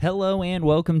Hello and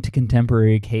welcome to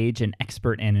Contemporary Cage, an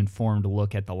expert and informed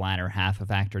look at the latter half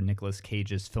of actor Nicolas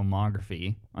Cage's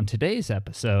filmography. On today's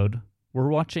episode, we're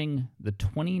watching the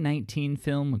 2019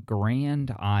 film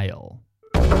Grand Isle.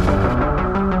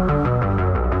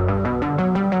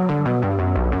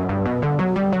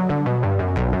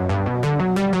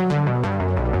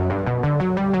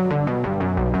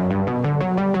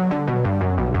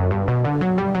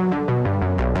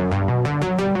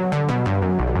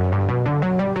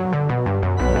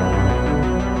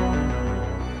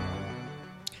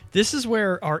 This is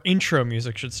where our intro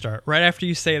music should start. Right after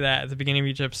you say that at the beginning of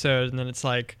each episode, and then it's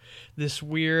like this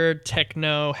weird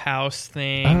techno house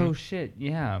thing. Oh, shit,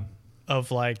 yeah.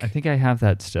 Of like... I think I have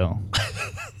that still.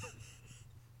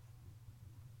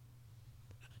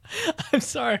 I'm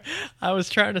sorry. I was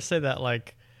trying to say that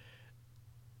like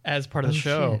as part of the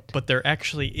show, shit. but there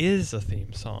actually is a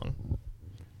theme song.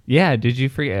 Yeah, did you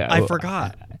forget? I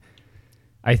forgot.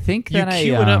 I think You that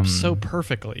cue it up so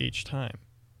perfectly each time.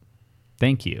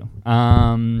 Thank you.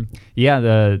 Yeah,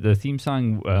 the theme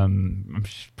song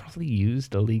probably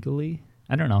used illegally.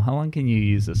 I don't know. How long can you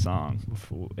use a song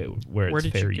where it's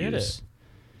did fair you get use? it?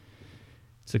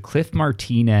 It's a Cliff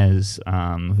Martinez,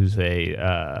 who's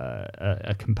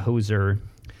a composer.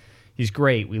 He's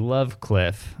great. We love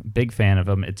Cliff. Big fan of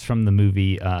him. It's from the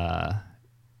movie.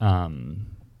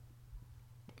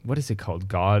 What is it called?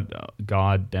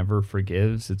 God Never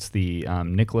Forgives. It's the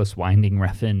Nicholas Winding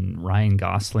Refn, Ryan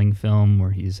Gosling film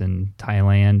where he's in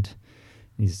Thailand.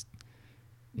 He's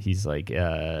like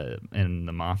in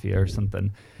the mafia or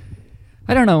something.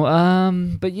 I don't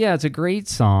know. But yeah, it's a great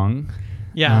song.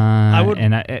 Yeah, I would.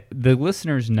 And the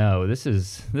listeners know this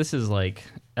is like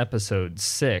episode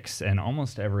 6, and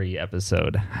almost every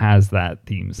episode has that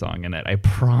theme song in it. I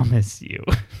promise you.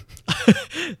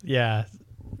 Yeah.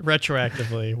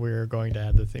 Retroactively, we're going to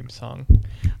add the theme song.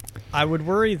 I would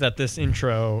worry that this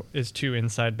intro is too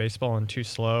inside baseball and too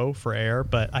slow for air,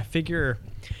 but I figure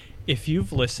if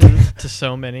you've listened to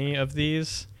so many of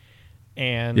these,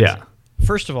 and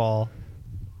first of all,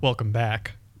 welcome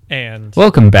back. And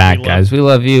welcome back, guys. We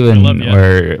love you, and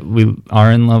we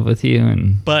are in love with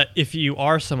you. But if you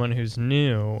are someone who's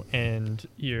new and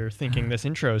you're thinking this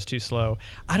intro is too slow,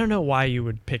 I don't know why you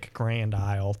would pick Grand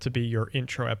Isle to be your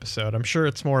intro episode. I'm sure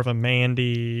it's more of a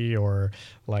Mandy or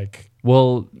like...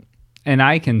 Well, and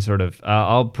I can sort of...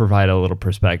 I'll provide a little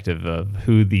perspective of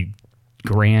who the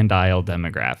Grand Isle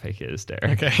demographic is,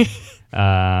 Derek. Okay.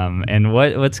 And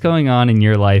what's going on in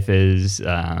your life is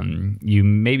you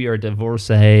maybe are a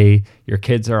divorcee, your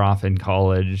kids are off in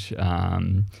college,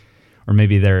 or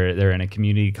maybe they're in a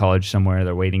community college somewhere,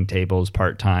 they're waiting tables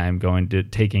part-time,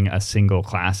 taking a single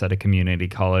class at a community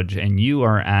college, and you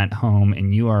are at home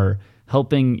and you are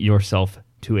helping yourself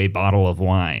to a bottle of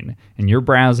wine, and you're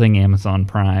browsing Amazon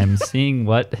Prime, seeing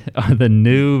what the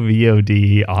new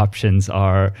VOD options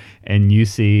are, and you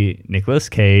see Nicolas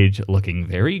Cage looking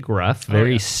very gruff,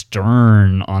 very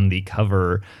stern on the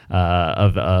cover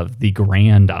of the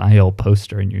Grand Isle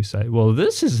poster, and you say, well,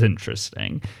 this is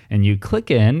interesting, and you click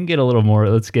in, get a little more,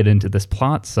 let's get into this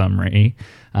plot summary,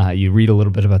 you read a little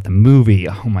bit about the movie,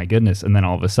 oh my goodness, and then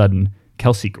all of a sudden,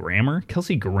 Kelsey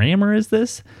Grammer is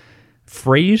this?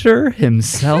 Frasier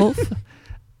himself,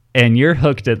 and you're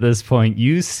hooked at this point.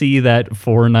 You see that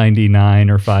 $4.99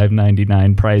 or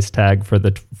 $5.99 price tag for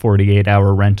the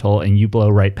 48-hour rental, and you blow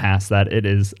right past that. It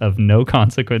is of no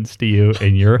consequence to you,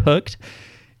 and you're hooked.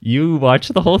 You watch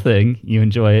the whole thing, you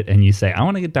enjoy it, and you say, I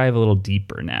want to dive a little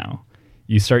deeper now.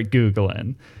 You start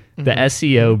Googling. The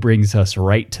SEO brings us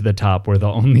right to the top. We're the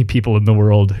only people in the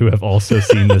world who have also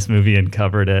seen this movie and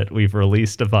covered it. We've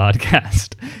released a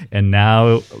podcast. And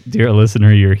now, dear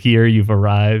listener, you're here. You've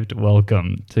arrived.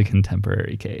 Welcome to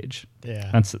Contemporary Cage.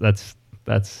 Yeah.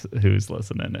 That's who's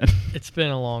listening in. It's been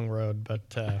a long road,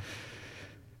 but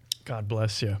God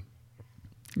bless you.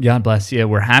 God bless you.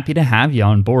 We're happy to have you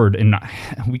on board. And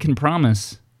we can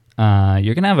promise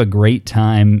you're going to have a great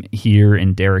time here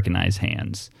in Derek and I's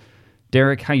hands.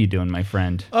 Derek, how you doing, my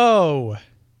friend? Oh,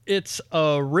 it's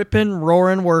a ripping,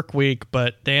 roaring work week,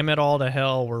 but damn it all to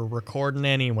hell, we're recording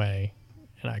anyway,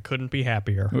 and I couldn't be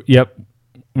happier. Yep,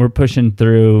 we're pushing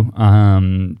through,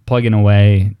 plugging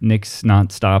away. Nick's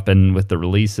not stopping with the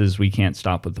releases. We can't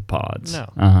stop with the pods.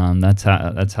 No, that's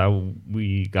how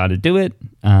we got to do it.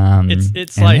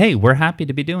 It's like, hey, we're happy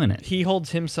to be doing it. He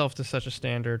holds himself to such a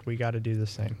standard. We got to do the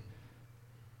same.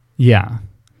 Yeah.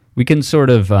 We can sort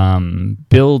of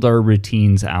build our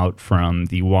routines out from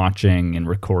the watching and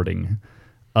recording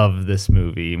of this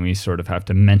movie, and we sort of have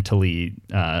to mentally,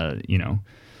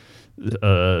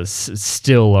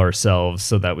 still ourselves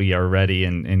so that we are ready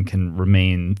and can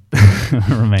remain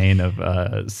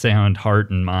of sound heart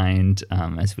and mind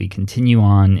as we continue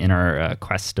on in our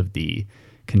quest of the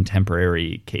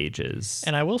contemporary Cages.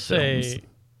 And I will films. say,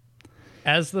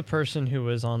 as the person who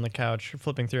was on the couch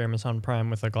flipping through Amazon Prime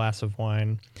with a glass of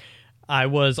wine, I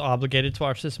was obligated to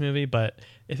watch this movie. But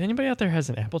if anybody out there has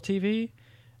an Apple TV,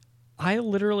 I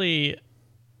literally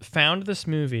found this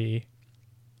movie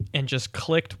and just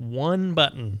clicked one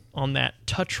button on that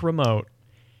touch remote,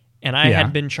 and I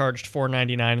had been charged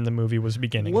 $4.99 and the movie was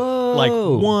beginning. Whoa. Like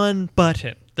one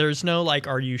button. There's no like,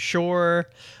 are you sure?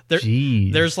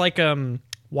 There's like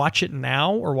watch it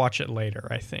now or watch it later,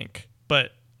 I think.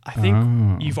 But I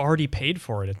think you've already paid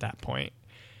for it at that point.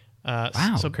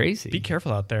 Wow, so crazy. Be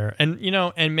careful out there. And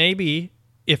and maybe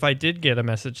if I did get a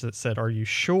message that said, are you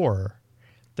sure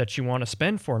that you want to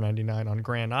spend $4.99 on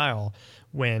Grand Isle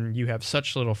when you have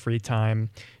such little free time?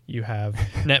 You have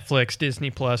Netflix,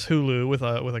 Disney Plus, Hulu with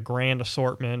a grand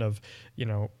assortment of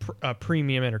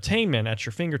premium entertainment at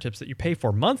your fingertips that you pay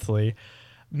for monthly.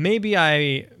 Maybe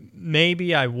I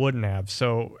wouldn't have.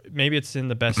 So maybe it's in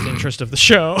the best interest of the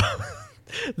show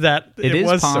that it is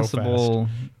was possible so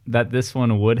fast. That this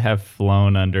one would have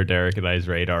flown under Derek and I's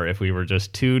radar if we were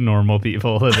just two normal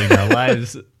people living our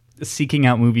lives, seeking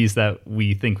out movies that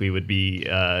we think we would be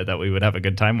that we would have a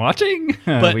good time watching.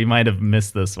 But we might have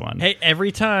missed this one. Hey,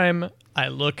 every time I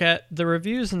look at the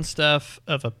reviews and stuff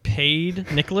of a paid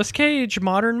Nicolas Cage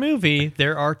modern movie,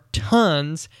 there are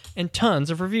tons and tons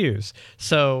of reviews.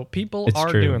 So people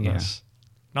are doing this,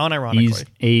 non-ironically.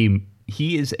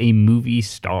 He is a movie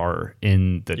star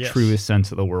in the truest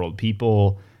sense of the word.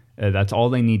 People. That's all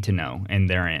they need to know, and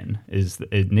they're in. Is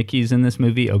Nikki's in this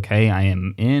movie? Okay, I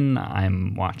am in.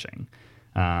 I'm watching.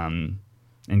 And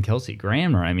Kelsey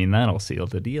Grammer, I mean, that'll seal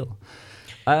the deal.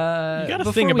 You got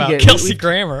to think about Kelsey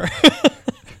Grammer.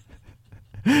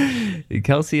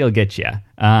 Kelsey will get you.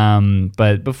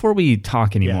 But before we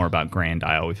talk any more about Grand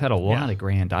Isle, we've had a lot of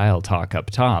Grand Isle talk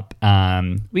up top.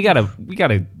 We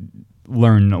gotta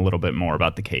learn a little bit more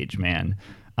about the Cage Man.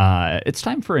 It's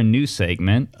time for a new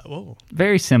segment. Whoa.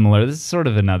 Very similar. This is sort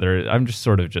of another. I'm just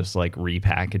like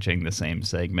repackaging the same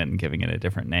segment and giving it a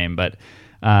different name. But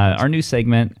our new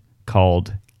segment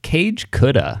called Cage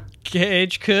Coulda.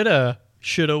 Cage Coulda.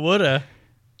 Shoulda, woulda.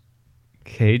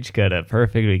 Cage Coulda.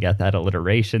 Perfect. We got that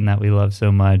alliteration that we love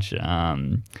so much.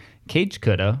 Cage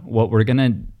Coulda. What we're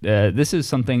going to... this is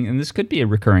something... And this could be a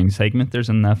recurring segment. There's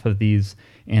enough of these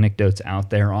anecdotes out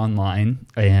there online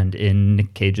and in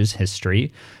Nick Cage's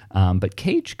history. But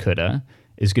Cage Coulda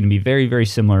is going to be very, very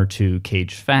similar to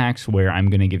Cage Facts, where I'm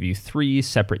going to give you 3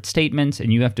 separate statements,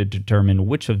 and you have to determine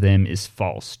which of them is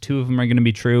false. 2 of them are going to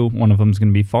be true. 1 of them is going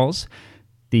to be false.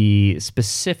 The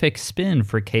specific spin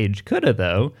for Cage Coulda,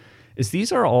 though, is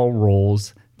these are all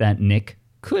roles that Nick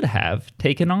could have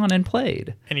taken on and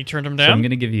played. And he turned them down? So I'm going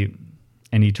to give you...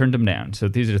 And he turned them down. So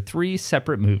these are 3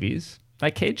 separate movies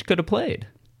that Cage could have played.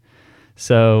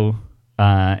 So,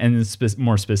 and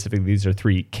more specifically, these are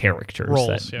 3 characters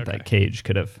that Cage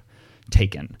could have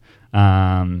taken.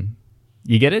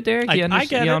 You get it, Derek? I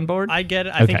get it. On board? I get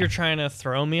it. I think you're trying to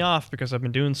throw me off because I've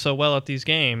been doing so well at these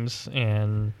games,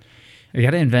 and I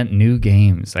got to invent new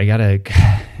games. I got to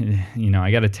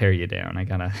tear you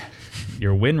down.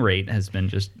 Your win rate has been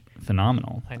just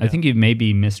phenomenal. I think you've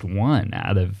maybe missed 1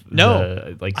 out of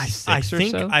the 6 I or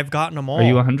think so. I've gotten them all. Are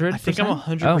you 100%? I think I'm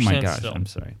 100%. Oh my gosh, still. I'm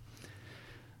sorry.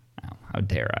 Oh, how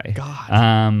dare I?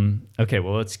 God. Okay,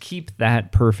 well, let's keep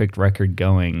that perfect record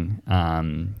going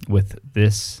with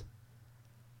this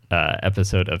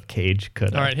episode of Cage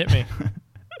Coulda. All right, hit me.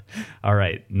 All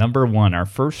right, number 1, our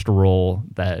first role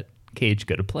that Cage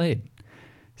could have played.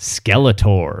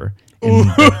 Skeletor. In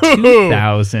the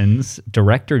 2000s,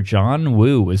 director John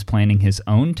Woo was planning his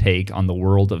own take on the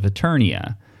world of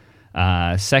Eternia.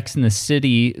 Sex and the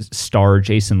City star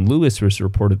Jason Lewis was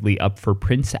reportedly up for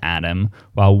Prince Adam,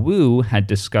 while Woo had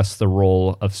discussed the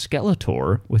role of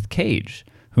Skeletor with Cage,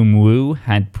 whom Woo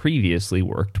had previously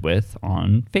worked with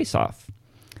on Face Off.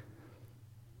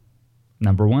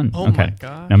 Number 1. Oh my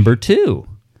gosh. Number 2,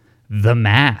 The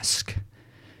Mask.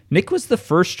 Nick was the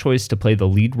first choice to play the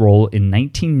lead role in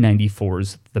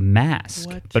 1994's The Mask,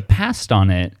 but passed on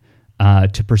it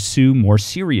to pursue more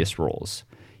serious roles.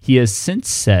 He has since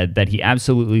said that he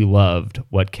absolutely loved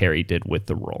what Carey did with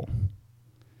the role.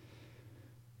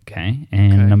 Okay,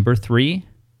 and number 3,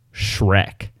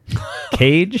 Shrek.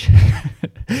 Cage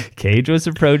was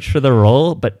approached for the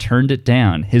role, but turned it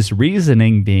down. His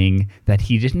reasoning being that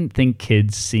he didn't think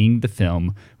kids seeing the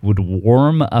film would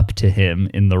warm up to him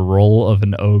in the role of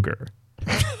an ogre.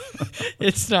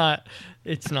 It's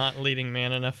not leading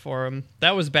man enough for him.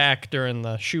 That was back during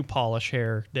the shoe polish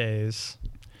hair days.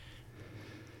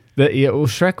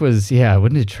 Shrek was,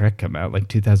 when did Shrek come out? Like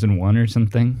 2001 or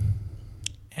something?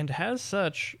 And has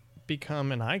such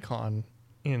become an icon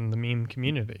in the meme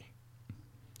community.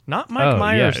 Not Mike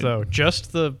Myers, though.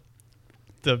 Just the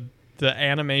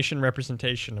animation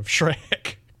representation of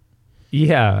Shrek.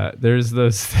 Yeah, there's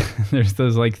those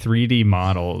like 3D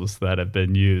models that have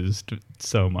been used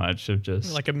so much of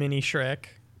just like a mini Shrek.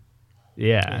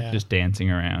 Yeah, just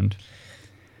dancing around.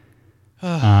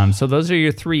 So those are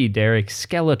your three, Derek: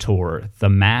 Skeletor, The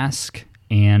Mask,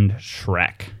 and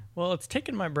Shrek. Well, it's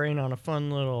taken my brain on a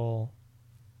fun little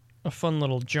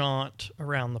jaunt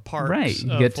around the parks. Right,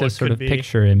 you get to sort of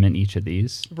picture him in each of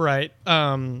these. Right.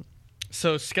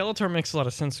 So Skeletor makes a lot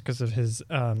of sense because of his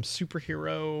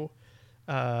superhero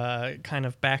kind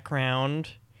of background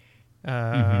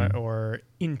or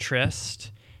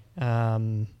interest.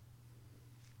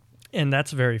 And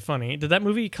that's very funny. Did that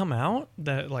movie come out?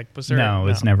 Was there? No, it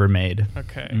was never made.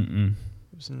 Okay. It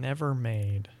was never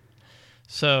made.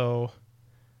 So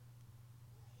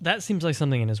that seems like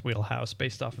something in his wheelhouse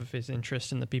based off of his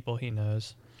interest in the people he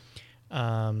knows.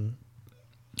 Let's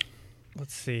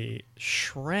see.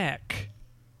 Shrek.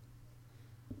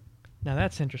 Now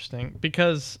that's interesting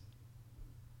because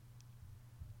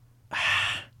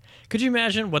could you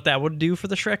imagine what that would do for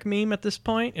the Shrek meme at this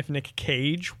point if Nick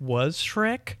Cage was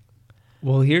Shrek?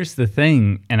 Well, here's the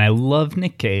thing, and I love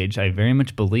Nick Cage. I very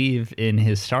much believe in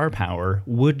his star power.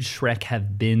 Would Shrek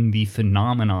have been the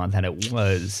phenomenon that it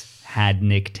was had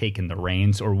Nick taken the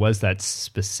reins, or was that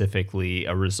specifically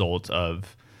a result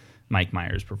of Mike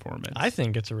Myers' performance? I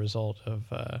think it's a result of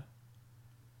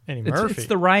Eddie Murphy. It's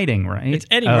the writing, right? It's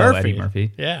Eddie Murphy. Eddie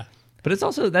Murphy. Yeah. But it's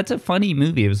also, that's a funny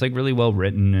movie. It was like really well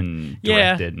written and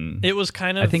directed. Yeah, and it was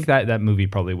kind of... I think that movie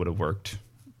probably would have worked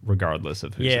regardless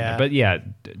of who's in it. But yeah,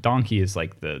 Donkey is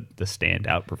like the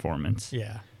standout performance.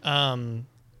 Yeah.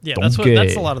 That's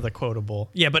a lot of the quotable.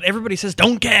 Yeah, but everybody says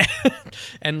Donkey.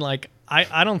 And like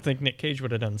I don't think Nick Cage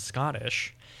would have done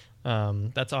Scottish.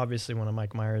 That's obviously one of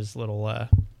Mike Myers' little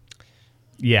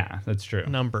yeah, that's true.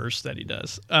 numbers that he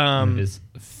does. One of his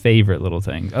favorite little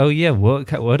things. Oh yeah, what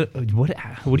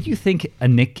do you think a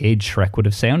Nick Cage Shrek would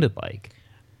have sounded like?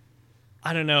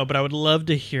 I don't know, but I would love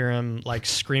to hear him like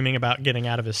screaming about getting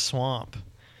out of his swamp.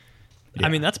 Yeah. I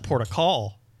mean, that's Port of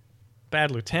Call.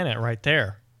 Bad Lieutenant right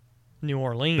there. New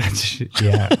Orleans.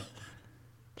 Yeah.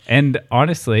 And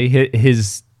honestly,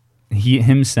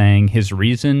 him saying his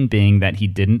reason being that he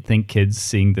didn't think kids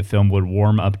seeing the film would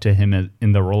warm up to him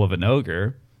in the role of an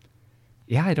ogre.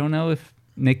 Yeah, I don't know if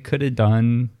Nick could have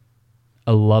done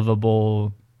a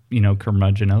lovable,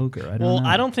 curmudgeon ogre. I don't know.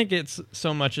 I don't think it's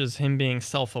so much as him being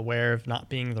self-aware of not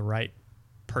being the right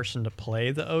person to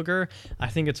play the ogre. I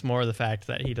think it's more the fact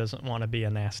that he doesn't want to be a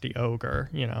nasty ogre.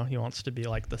 He wants to be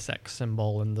like the sex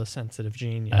symbol and the sensitive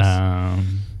genius.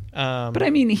 But I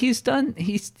mean, he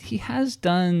has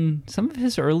done some of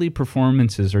his early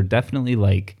performances are definitely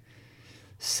like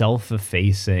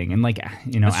self-effacing and like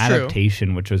Adaptation,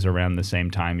 true. Which was around the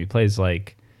same time. He plays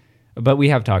like, but we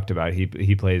have talked about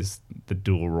he plays the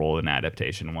dual role in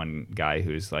Adaptation. One guy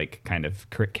who's like kind of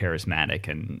charismatic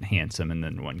and handsome, and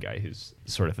then one guy who's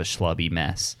sort of a schlubby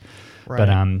mess. Right.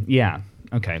 But yeah.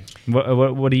 Okay.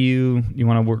 What do you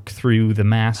want to work through, The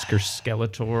Mask or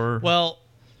Skeletor? Well,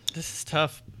 this is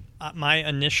tough. My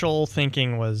initial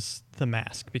thinking was The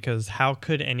Mask, because how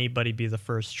could anybody be the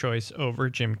first choice over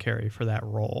Jim Carrey for that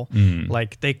role?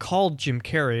 Like, they called Jim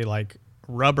Carrey like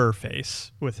rubber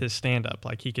face with his stand-up.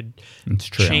 Like, he could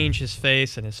change his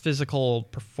face, and his physical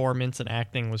performance and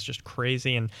acting was just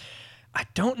crazy. And I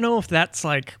don't know if that's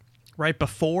like right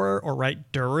before or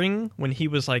right during when he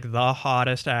was like the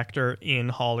hottest actor in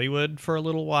Hollywood for a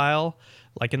little while,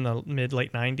 like in the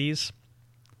mid-late 90s.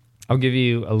 I'll give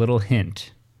you a little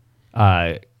hint.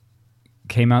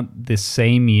 Came out the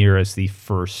same year as the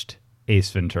first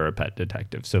Ace Ventura: Pet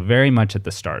Detective, so very much at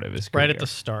the start of his career. Right at the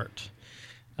start.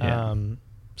 Yeah.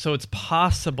 So it's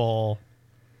possible,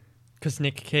 because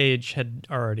Nick Cage had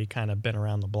already kind of been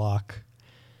around the block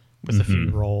with a few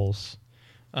roles.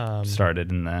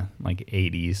 Started in the like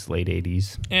 80s, late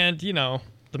 80s. And,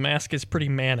 The Mask is pretty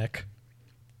manic.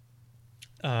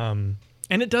 And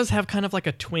it does have kind of like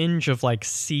a twinge of like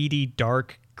seedy,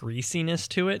 dark greasiness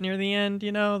to it near the end,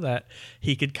 that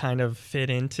he could kind of fit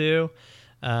into.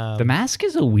 The Mask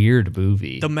is a weird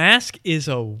movie. The Mask is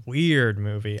a weird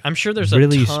movie. I'm sure there's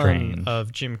really a ton strange.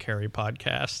 Of Jim Carrey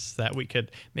podcasts that we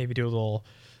could maybe do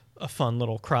a fun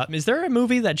little crop. Is there a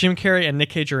movie that Jim Carrey and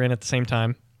Nick Cage are in at the same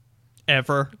time?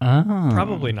 Ever? Oh.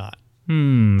 Probably not.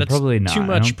 That's probably not. Too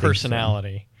much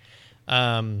personality.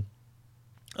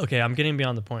 Okay, I'm getting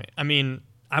beyond the point. I mean,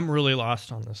 I'm really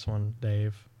lost on this one,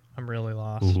 Dave. I'm really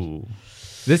lost. Ooh.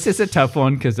 This is a tough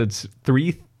one because it's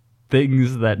 3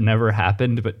 things that never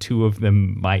happened, but 2 of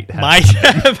them might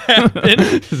have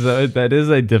happened. So that is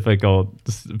a difficult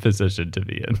position to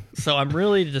be in. So I'm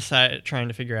really trying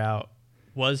to figure out,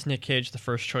 was Nick Cage the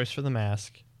first choice for The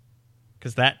Mask?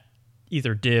 Because that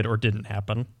either did or didn't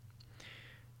happen.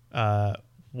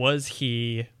 Was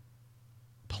he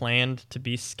planned to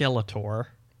be Skeletor?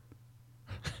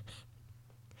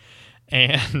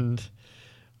 And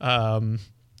I'm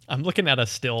looking at a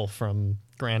still from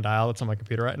Grand Isle that's on my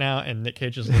computer right now, and Nick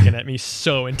Cage is looking at me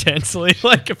so intensely.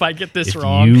 Like, if I get this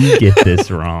wrong. You get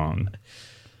this wrong.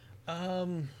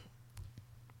 And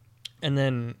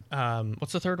then,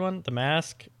 what's the third one? The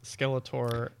Mask,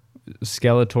 Skeletor,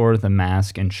 The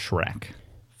Mask, and Shrek.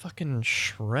 Fucking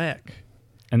Shrek.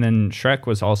 And then Shrek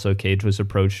was also, Cage was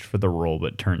approached for the role,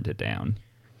 but turned it down.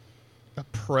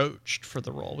 Approached for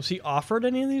the role. Was he offered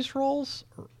any of these roles?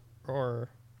 Or?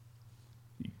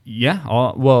 Yeah,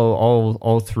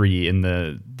 all 3. In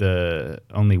the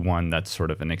only one that's sort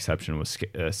of an exception was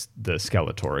the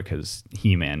Skeletor, because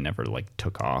He-Man never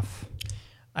took off.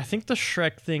 I think the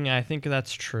Shrek thing, I think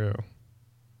that's true.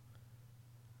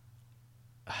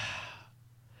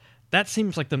 That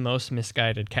seems like the most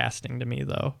misguided casting to me,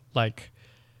 though.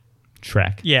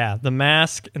 Shrek. Yeah, The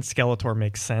Mask and Skeletor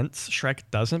make sense. Shrek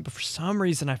doesn't, but for some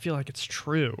reason I feel like it's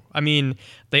true. I mean,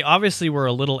 they obviously were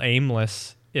a little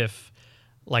aimless if,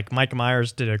 Mike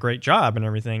Myers did a great job and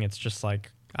everything. It's just I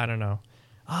don't know.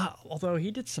 Although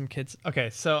he did some kids. Okay,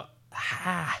 so...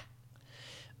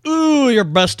 Ooh, you're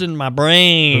busting my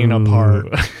brain apart.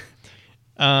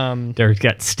 Derek's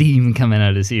got steam coming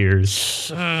out his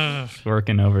ears.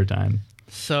 Working overtime.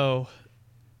 So,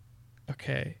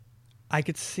 okay. I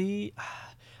could see...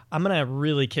 I'm going to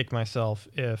really kick myself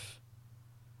if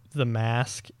The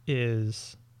Mask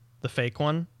is the fake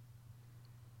one.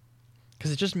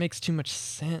 Because it just makes too much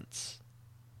sense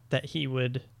that he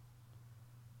would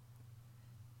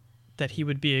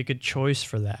be a good choice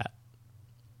for that.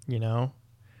 You know?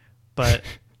 But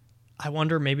I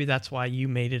wonder, maybe that's why you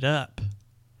made it up.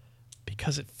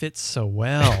 Because it fits so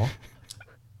well.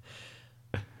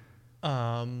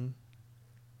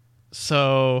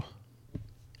 So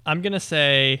I'm going to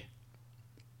say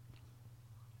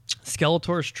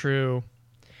Skeletor's true,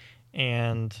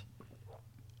 and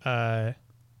oh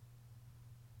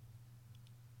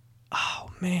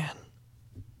man.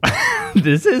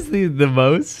 This is the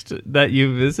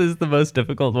most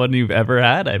difficult one you've ever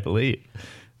had, I believe.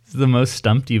 This is the most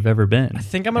stumped you've ever been. I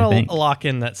think I'm going to lock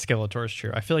in that Skeletor's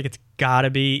true. I feel like it's got to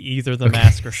be either The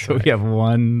Mask or Shrek. So we have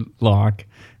one lock.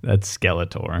 That's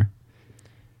Skeletor.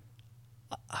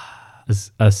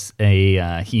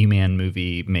 A He-Man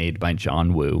movie made by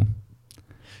John Woo.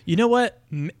 You know what?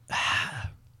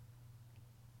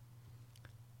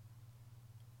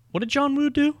 What did John Woo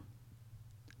do?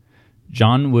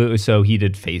 John Woo, so he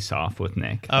did Face Off with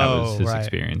Nick. That was his right.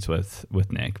 experience with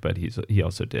Nick, but he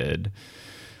also did,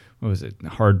 what was it,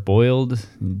 Hard Boiled?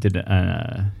 Did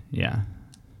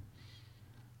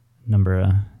number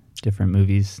of different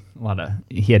movies.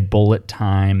 He had Bullet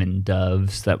Time and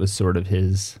Doves. That was sort of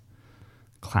his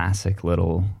classic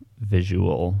little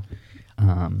visual.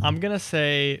 I'm gonna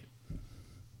say,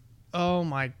 oh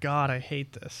my God, I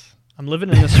hate this. I'm living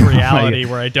in this reality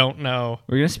where I don't know.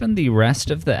 We're going to spend the rest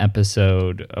of the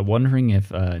episode wondering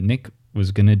if Nick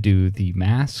was going to do The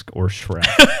Mask or Shrek.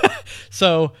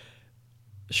 So,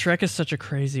 Shrek is such a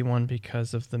crazy one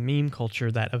because of the meme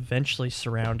culture that eventually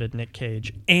surrounded Nick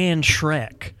Cage and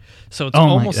Shrek. So it's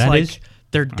almost like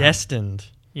they're destined,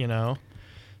 you know?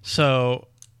 So...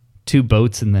 Two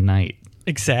boats in the night.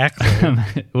 Exactly.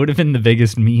 It would have been the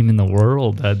biggest meme in the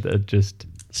world had that just...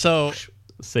 So...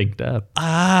 synced up.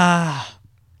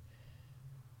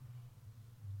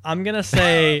 I'm going to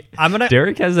say...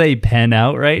 Derek has a pen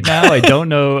out right now. I don't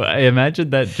know. I imagine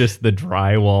that just the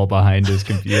drywall behind his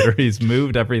computer. He's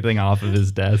moved everything off of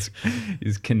his desk.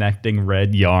 He's connecting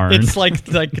red yarn. It's like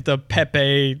the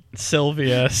Pepe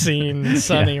Sylvia scene,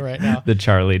 Sunny, right now. The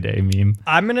Charlie Day meme.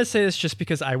 I'm going to say this just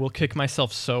because I will kick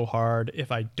myself so hard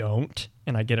if I don't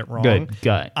and I get it wrong. Good.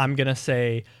 Gut. I'm going to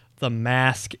say... The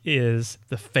Mask is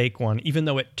the fake one, even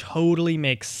though it totally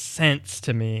makes sense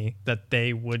to me that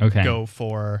they would go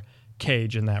for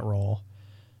Cage in that role.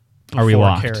 Are we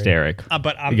locked, Derek?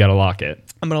 But you got to lock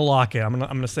it. I'm going to lock it. I'm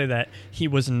going to say that he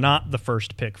was not the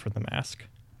first pick for The Mask.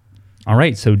 All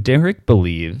right. So Derek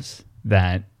believes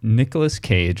that Nicolas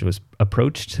Cage was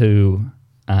approached to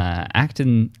act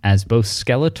as both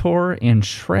Skeletor and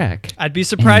Shrek. I'd be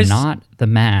surprised. And not The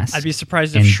Mask. I'd be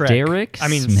surprised if Shrek. Derek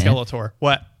Smith, Skeletor.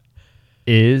 What?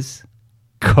 is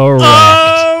correct.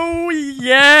 Oh,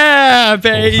 yeah,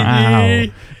 baby. Wow.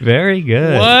 Very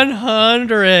good.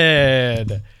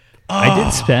 100. I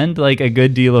did spend like a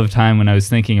good deal of time when I was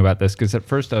thinking about this, because at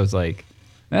first I was like,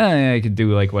 I could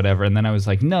do like whatever. And then I was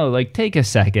like, no, like take a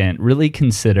second, really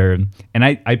consider. And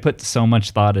I put so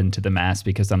much thought into The Mask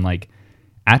because I'm like,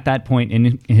 at that point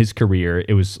in his career,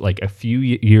 it was like a few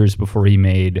years before he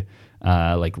made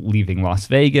like Leaving Las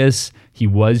Vegas. He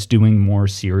was doing more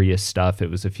serious stuff. It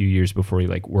was a few years before he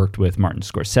like worked with Martin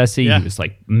Scorsese. Yeah. He was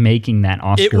like making that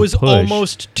Oscar It was push.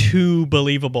 almost too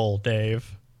believable,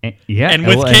 Dave. Yeah. And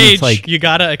with well, Cage, it's like, you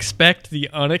got to expect the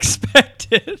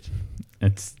unexpected.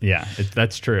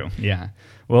 That's true. Yeah.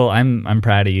 Well, I'm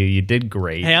proud of you. You did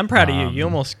great. Hey, I'm proud of you. You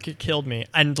almost killed me.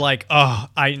 And like,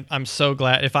 I'm so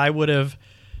glad. If I would have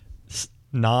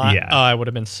not, I would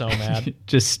have been so mad.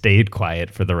 Just stayed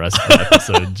quiet for the rest of the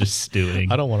episode, just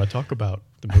stewing. I don't want to talk about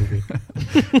the movie.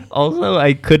 Also,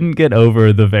 I couldn't get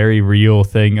over the very real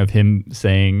thing of him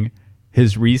saying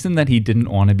his reason that he didn't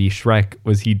want to be Shrek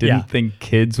was he didn't think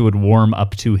kids would warm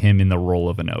up to him in the role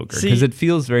of an ogre. Because it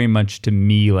feels very much to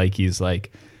me like he's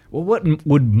like, well, what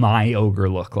would my ogre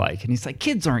look like? And he's like,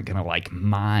 kids aren't going to like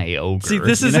my ogre. See,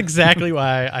 this is exactly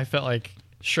why I felt like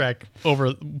Shrek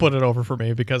put it over for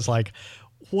me, because like,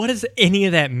 what does any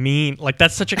of that mean? Like,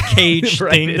 that's such a Cage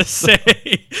thing to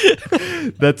say.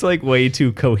 That's like way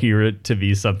too coherent to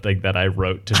be something that I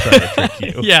wrote to try to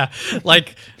trick you. Yeah,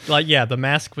 like The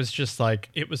Mask was just like,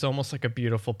 it was almost like a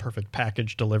beautiful, perfect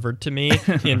package delivered to me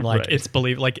in like Right. it's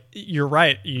like, you're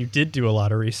right, you did do a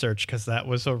lot of research, because that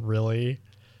was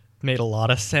made a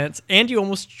lot of sense, and you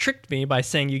almost tricked me by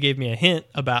saying you gave me a hint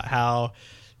about how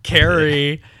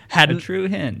Carrie had A true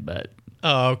hint, but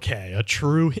okay,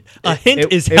 a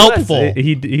hint is helpful.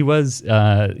 He was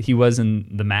in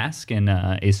The Mask, and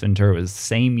Ace Ventura was the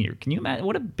same year. Can you imagine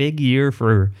what a big year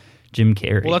for Jim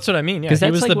Carrey? Well, that's what I mean. Yeah, because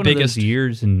he was like the one biggest of those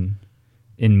years in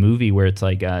movie where it's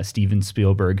like Steven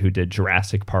Spielberg, who did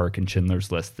Jurassic Park and Schindler's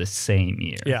List the same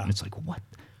year. Yeah, and it's like, what?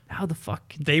 How the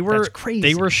fuck? That's crazy.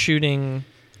 They were shooting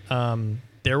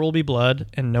There Will Be Blood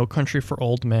and No Country for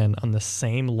Old Men on the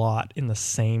same lot in the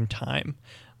same time.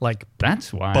 Like,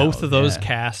 that's wild. Both of those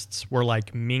casts were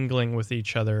like mingling with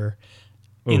each other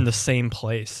in the same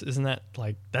place. Isn't that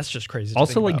like, that's just crazy.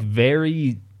 Also, like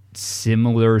very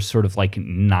similar sort of like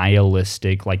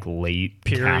nihilistic, like late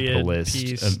period capitalist.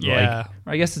 Piece. Like,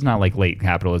 I guess it's not like late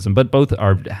capitalism, but both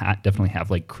are definitely have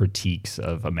like critiques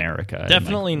of America.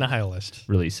 Definitely in, like, nihilist.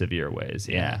 Really severe ways.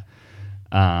 Yeah.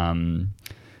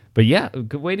 But yeah,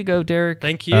 good way to go, Derek.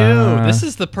 Thank you. This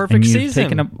is the perfect and season.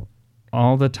 Taken up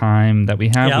all the time that we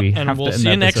have. Yep, we and have we'll to end see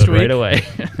the you next episode week. right away.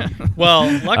 Well,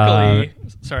 luckily,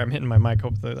 sorry, I'm hitting my mic.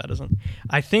 Hopefully that isn't.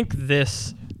 I think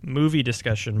this movie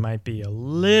discussion might be a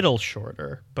little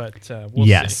shorter, but we'll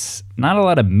see. Not a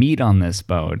lot of meat on this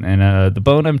bone. And the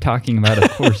bone I'm talking about, of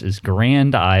course, is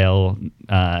Grand Isle,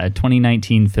 a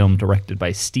 2019 film directed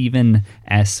by Stephen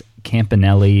S.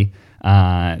 Campanelli.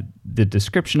 The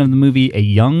description of the movie: a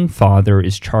young father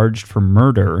is charged for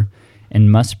murder and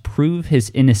must prove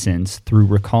his innocence through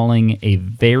recalling a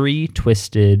very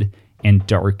twisted and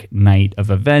dark night of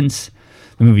events.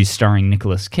 The movie's starring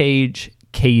Nicolas Cage,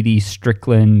 Katie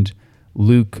Strickland,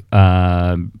 Luke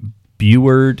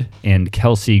Beward, and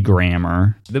Kelsey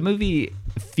Grammer. The movie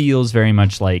feels very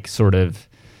much like sort of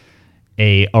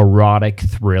a erotic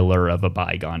thriller of a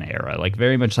bygone era, like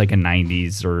very much like a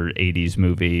 90s or 80s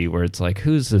movie where it's like,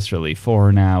 who's this really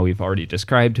for now? We've already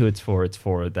described who it's for. It's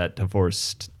for that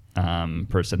divorced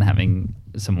person having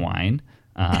some wine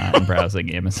and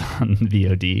browsing Amazon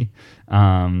VOD.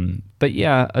 But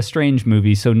yeah, a strange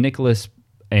movie. So Nicholas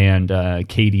and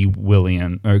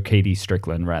Katie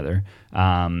Strickland rather,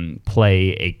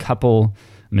 play a couple,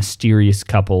 mysterious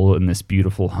couple in this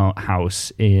beautiful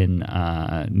house in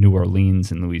New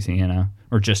Orleans in Louisiana,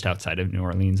 or just outside of New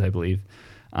Orleans, I believe.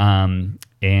 And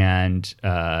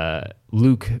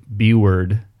Luke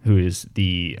Beward, who is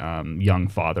the young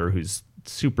father who's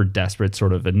super desperate,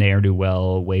 sort of a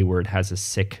ne'er-do-well, wayward, has a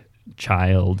sick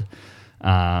child,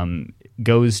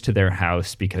 goes to their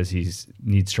house because he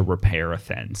needs to repair a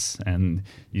fence. And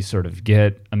you sort of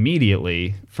get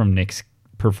immediately from Nick's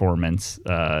performance,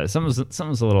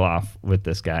 something's a little off with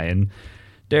this guy. And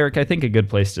Derek, I think a good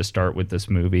place to start with this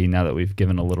movie, now that we've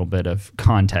given a little bit of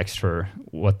context for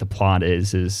what the plot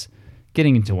is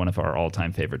getting into one of our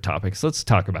all-time favorite topics. Let's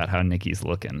talk about how Nikki's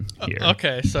looking here.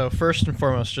 Okay, so first and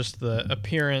foremost, just the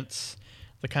appearance,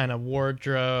 the kind of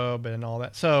wardrobe and all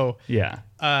that. So yeah,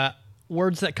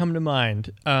 words that come to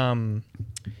mind: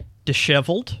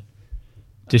 disheveled,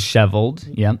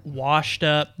 yep, washed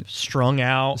up, strung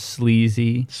out,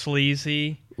 sleazy,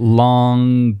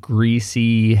 long,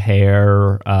 greasy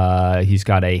hair. He's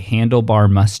got a handlebar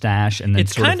mustache, and then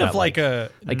It's sort kind of of like a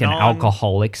an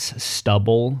alcoholic's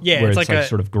stubble. Yeah, where it's it's like like a-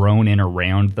 sort of grown in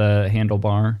around the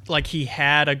handlebar. like he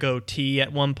had a goatee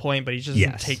at one point, but he just doesn't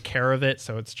Yes. take care of it,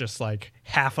 so it's just like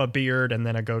half a beard and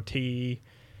then a goatee.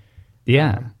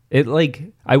 Yeah. It like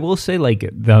I will say like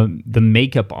the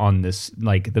makeup on this,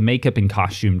 like the makeup and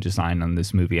costume design on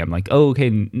this movie, I'm like, oh, okay,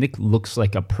 Nick looks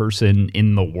like a person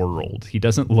in the world. He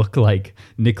doesn't look like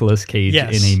Nicolas Cage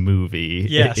Yes. in a movie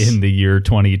Yes. in the year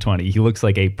 2020. He looks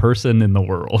like a person in the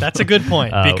world. That's a good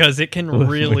point because it can which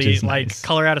really is like nice.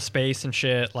 color out of space and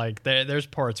shit. Like there's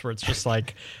parts where it's just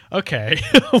like, okay,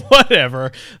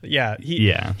 whatever. Yeah,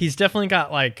 he's definitely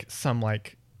got like some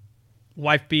like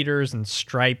wife beaters and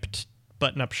striped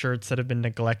button-up shirts that have been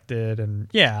neglected, and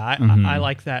I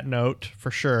like that note for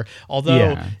sure.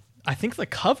 Although Yeah. I think the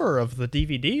cover of the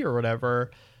DVD or whatever,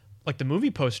 like the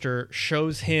movie poster,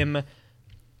 shows him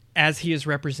as he is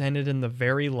represented in the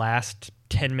very last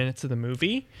 10 minutes of the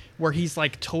movie, where he's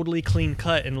like totally clean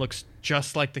cut and looks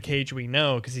just like the Cage we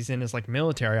know because he's in his like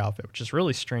military outfit, which is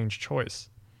really strange choice.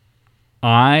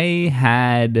 I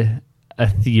had a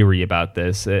theory about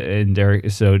this, and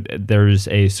so there's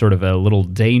a sort of a little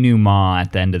denouement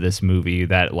at the end of this movie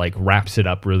that like wraps it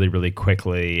up really, really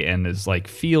quickly and is like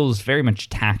feels very much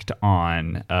tacked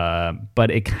on. But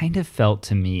it kind of felt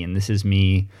to me, and this is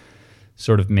me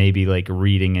sort of maybe like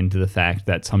reading into the fact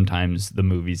that sometimes the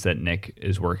movies that Nick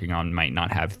is working on might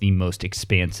not have the most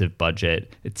expansive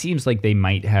budget. It seems like they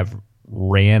might have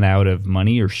ran out of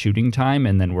money or shooting time,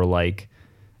 and then we're like,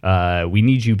 we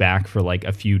need you back for like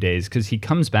a few days, because he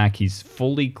comes back, he's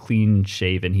fully clean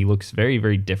shaven, he looks very,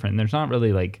 very different. There's not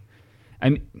really like, I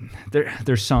mean,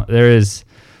 there's a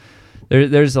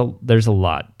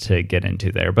lot to get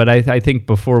into there, but I think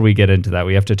before we get into that,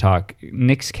 we have to talk.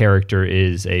 Nick's character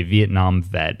is a Vietnam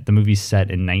vet. The movie's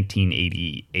set in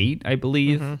 1988, I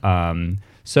believe.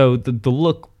 So the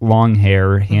look, long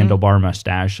hair, handlebar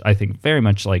mustache, I think very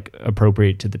much like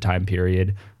appropriate to the time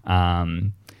period.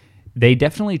 They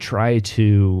definitely try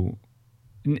to.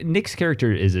 Nick's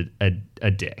character is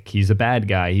a dick. He's a bad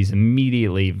guy. He's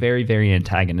immediately very, very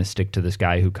antagonistic to this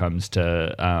guy who comes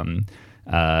to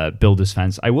build his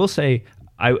fence. I will say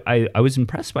I was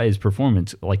impressed by his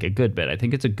performance like a good bit. I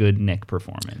think it's a good Nick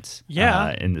performance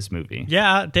in this movie.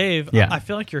 Yeah, Dave, Yeah. I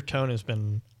feel like your tone has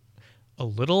been a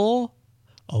little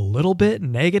bit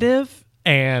negative,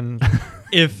 and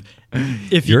if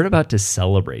You're about to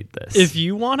celebrate this. if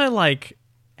you want to like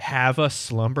have a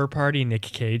slumber party Nick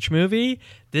Cage movie,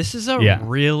 this is a Yeah.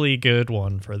 really good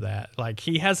one for that. Like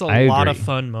he has a I lot of agree.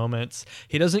 fun moments.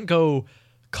 He doesn't go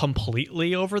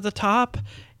completely over the top,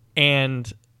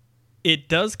 and it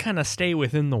does kind of stay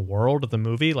within the world of the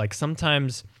movie. Like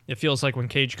sometimes it feels like when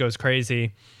Cage goes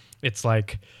crazy, it's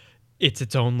like it's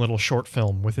its own little short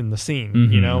film within the scene,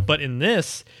 you know? But in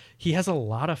this, he has a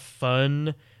lot of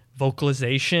fun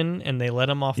vocalization, and they let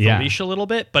him off the Yeah. leash a little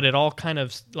bit, but it all kind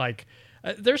of like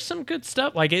there's some good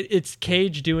stuff. Like it's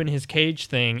Cage doing his Cage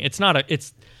thing. It's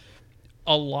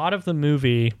a lot of the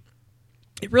movie.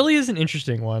 It really is an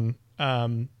interesting one.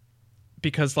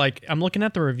 Because like I'm looking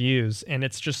at the reviews, and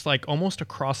it's just like almost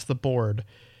across the board,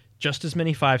 just as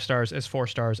many 5 stars as 4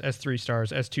 stars, as 3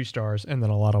 stars, as 2 stars, and then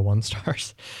a lot of 1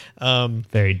 stars.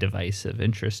 Very divisive.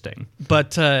 Interesting.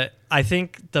 But I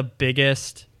think the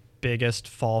biggest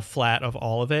fall flat of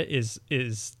all of it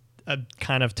is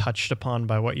kind of touched upon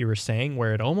by what you were saying,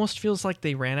 where it almost feels like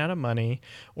they ran out of money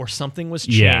or something was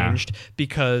Yeah. changed,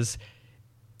 because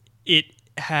it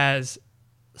has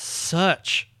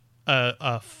such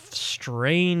a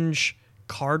strange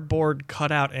cardboard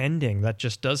cutout ending that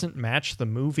just doesn't match the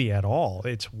movie at all.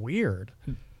 It's weird.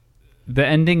 The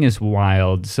ending is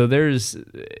wild. So there's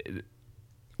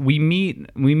we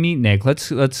meet Nick.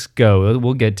 Let's go.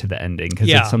 We'll get to the ending because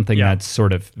Yeah, it's something yeah. that's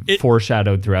sort of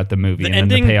foreshadowed throughout the movie, The and then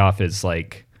ending- the payoff is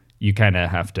like you kind of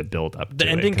have to build up. The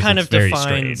to ending it 'cause kind it's of very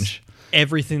defines strange.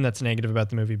 everything that's negative about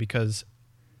the movie, because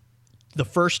the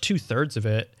first 2/3 of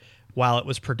it, while it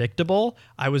was predictable,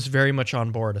 I was very much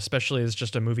on board, especially as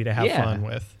just a movie to have Yeah. fun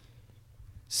with.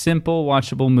 Simple,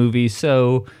 watchable movie.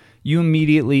 So you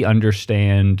immediately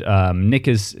understand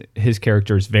his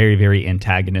character is very, very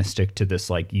antagonistic to this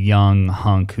like young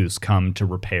hunk who's come to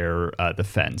repair the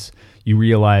fence. You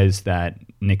realize that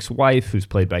Nick's wife, who's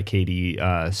played by Katie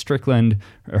Strickland,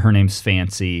 her name's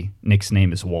Fancy. Nick's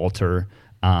name is Walter.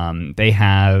 They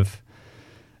have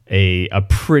a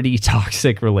pretty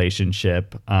toxic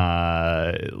relationship.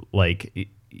 Like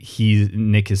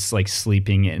Nick is like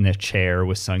sleeping in a chair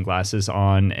with sunglasses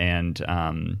on, and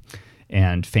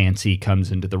and Fancy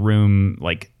comes into the room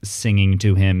like singing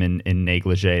to him in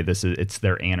negligee. It's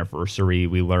their anniversary,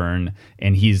 we learn,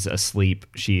 and he's asleep.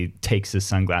 She takes his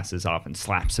sunglasses off and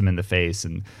slaps him in the face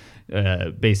and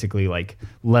basically like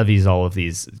levies all of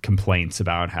these complaints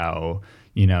about how,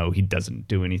 you know, he doesn't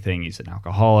do anything. He's an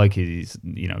alcoholic. He's,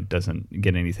 you know, doesn't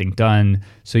get anything done.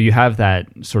 So you have that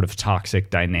sort of toxic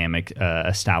dynamic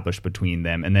established between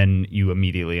them. And then you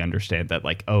immediately understand that,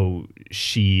 like, oh,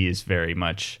 she is very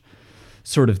much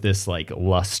sort of this like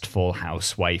lustful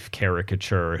housewife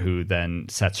caricature who then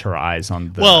sets her eyes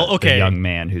on the young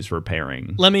man who's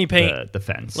repairing the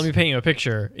fence. Let me paint you a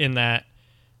picture in that.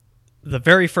 The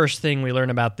very first thing we learn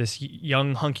about this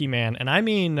young hunky man, and I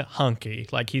mean hunky,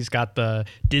 like he's got the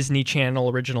Disney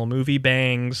Channel original movie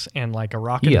bangs and like a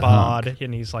rockin' bod,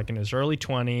 and he's like in his early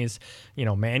 20s, you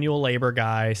know, manual labor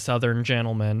guy, Southern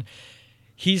gentleman.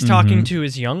 He's talking to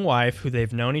his young wife, who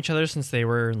they've known each other since they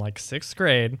were in like 6th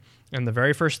grade, and the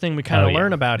very first thing we kind of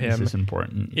learn about him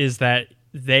is that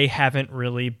they haven't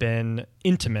really been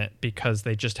intimate because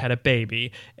they just had a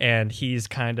baby, and it's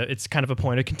kind of a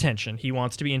point of contention. He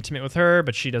wants to be intimate with her,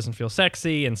 but she doesn't feel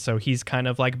sexy, and so he's kind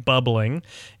of like bubbling,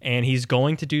 and he's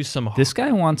going to do some... This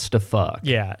guy wants to fuck.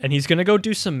 Yeah, and he's going to go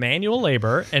do some manual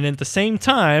labor, and at the same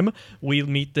time, we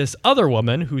meet this other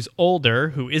woman who's older,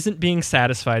 who isn't being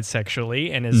satisfied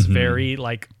sexually, and is very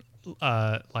like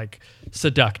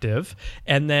seductive.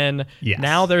 And then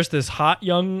now there's this hot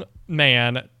young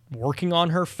man working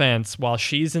on her fence while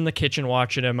she's in the kitchen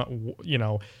watching him, you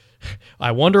know,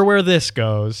 I wonder where this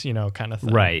goes, you know, kind of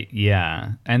thing. Right,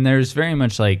 yeah. And there's very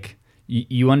much like,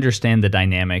 you understand the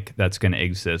dynamic that's going to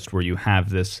exist where you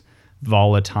have this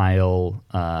volatile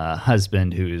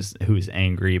husband who's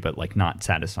angry but like not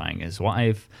satisfying his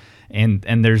wife. And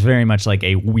there's very much like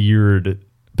a weird,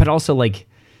 but also like,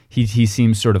 He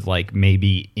seems sort of like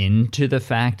maybe into the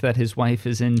fact that his wife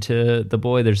is into the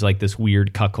boy. There's like this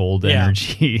weird cuckold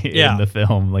energy in the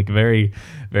film, like very,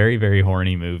 very, very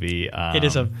horny movie. It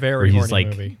is a very horny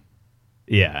movie.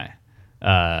 Yeah.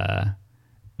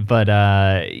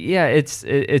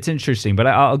 It's interesting. But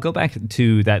I'll go back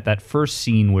to that first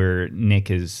scene where Nick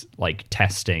is like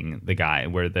testing the guy,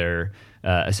 where they're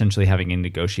essentially having a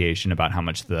negotiation about how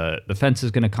much the fence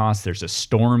is going to cost. There's a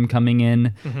storm coming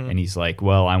in, and he's like,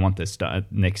 well, I want this done.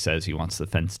 Nick says he wants the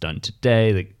fence done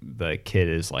today. The kid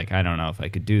is like, I don't know if I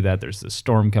could do that. There's this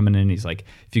storm coming in. He's like,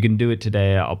 if you can do it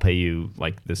today, I'll pay you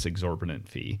like this exorbitant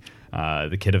fee.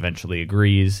 The kid eventually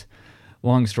agrees.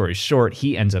 Long story short,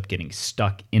 he ends up getting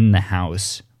stuck in the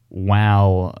house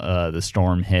while the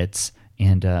storm hits,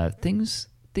 and things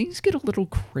get a little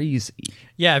crazy.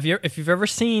 Yeah, if you've ever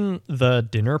seen the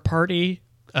dinner party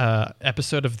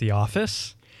episode of The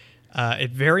Office,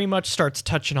 it very much starts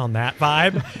touching on that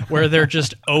vibe where they're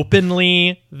just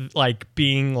openly like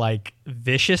being like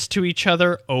vicious to each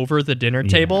other over the dinner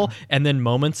table, and then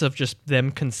moments of just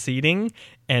them conceding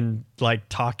and like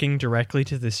talking directly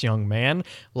to this young man.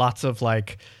 Lots of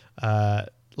like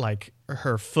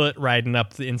her foot riding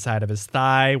up the inside of his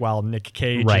thigh while Nick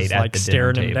Cage is like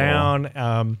staring him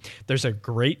down. There's a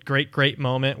great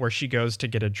moment where she goes to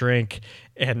get a drink,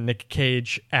 and Nick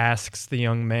Cage asks the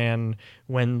young man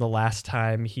when the last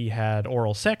time he had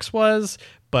oral sex was,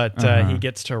 but he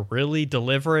gets to really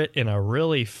deliver it in a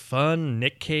really fun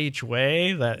Nick Cage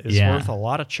way that is worth a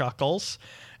lot of chuckles.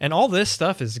 And all this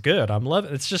stuff is good. I'm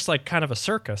loving. It's just like kind of a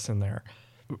circus in there.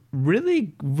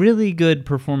 Really, really good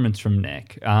performance from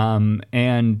Nick.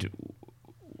 And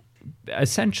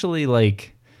essentially,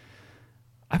 like,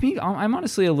 I mean, I'm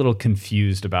honestly a little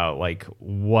confused about, like,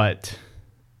 what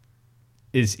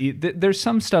is... There's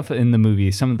some stuff in the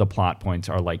movie, some of the plot points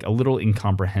are, like, a little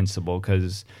incomprehensible,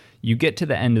 because you get to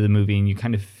the end of the movie and you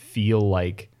kind of feel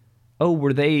like, oh,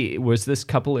 was this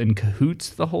couple in cahoots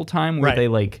the whole time?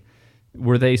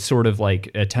 Were they sort of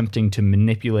like attempting to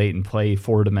manipulate and play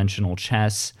 4-dimensional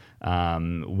chess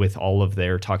with all of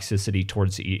their toxicity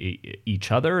towards each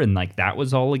other, and like that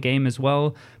was all a game as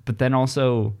well? But then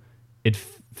also it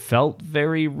felt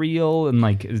very real, and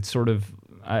like it's sort of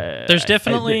there's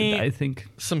definitely I think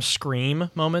some Scream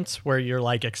moments where you're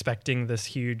like expecting this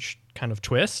huge kind of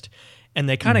twist, and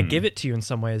they kind of give it to you in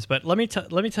some ways. But let me tell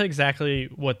you exactly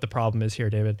what the problem is here,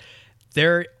 David.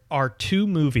 There are 2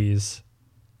 movies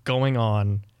going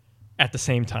on at the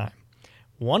same time.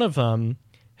 One of them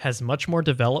has much more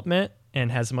development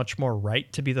and has much more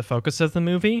right to be the focus of the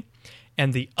movie,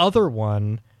 and the other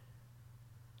one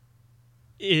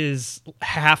is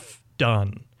half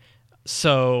done.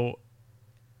 So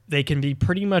they can be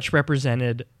pretty much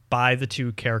represented by the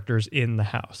 2 characters in the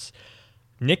house.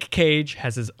 Nick Cage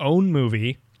has his own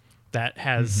movie that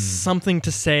has something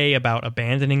to say about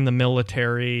abandoning the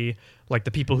military, like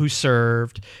the people who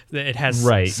served. It has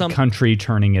some country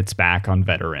turning its back on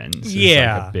veterans. Yeah,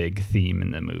 is like a big theme in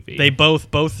the movie. They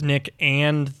both Nick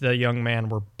and the young man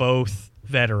were both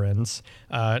veterans.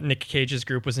 Nick Cage's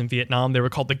group was in Vietnam. They were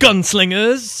called the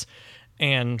Gunslingers,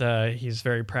 and he's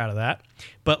very proud of that.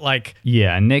 But like,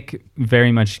 yeah, Nick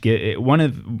very much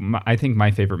I think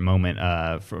my favorite moment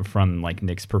from like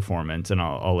Nick's performance, and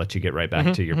I'll let you get right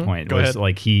back to your point. Go ahead.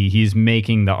 Like he's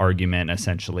making the argument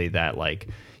essentially that like,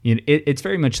 you know, it's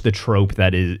very much the trope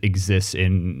that exists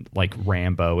in like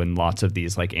Rambo and lots of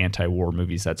these like anti-war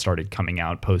movies that started coming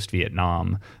out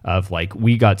post-Vietnam of like,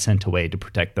 we got sent away to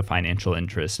protect the financial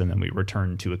interest, and then we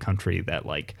returned to a country that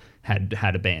like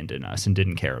had abandoned us and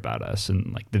didn't care about us,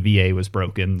 and like the VA was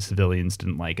broken, civilians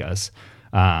didn't like us.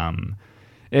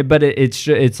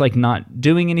 It's like not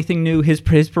doing anything new. His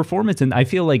performance, and I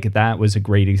feel like that was a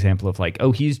great example of like,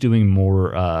 oh, he's doing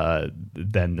more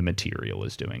than the material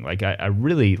is doing. Like I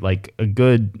really like a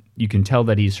good. You can tell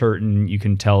that he's hurting. You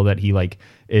can tell that he like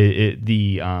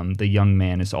the young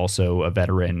man is also a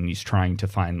veteran, and he's trying to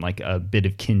find like a bit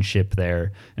of kinship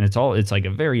there, and it's like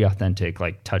a very authentic,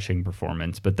 like touching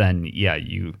performance. But then yeah,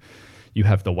 you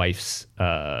have the wife's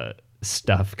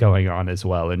stuff going on as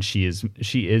well, and she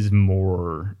is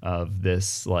more of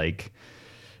this like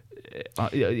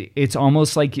it's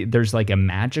almost like there's like a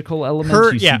magical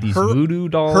element. See these voodoo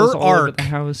dolls all over the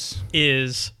house.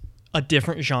 Is a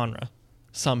different genre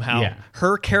somehow. Yeah.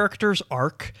 Her character's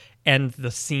arc and the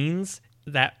scenes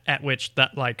that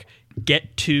like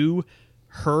get to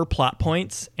her plot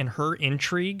points and her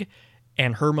intrigue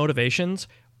and her motivations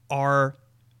are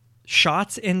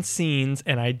shots and scenes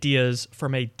and ideas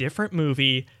from a different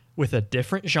movie with a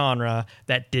different genre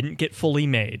that didn't get fully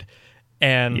made.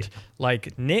 And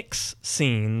like Nick's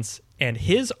scenes and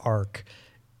his arc,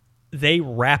 they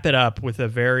wrap it up with a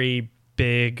very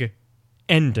big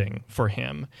ending for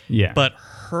him. Yeah. But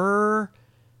her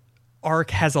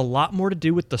arc has a lot more to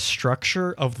do with the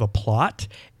structure of the plot,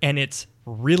 and it's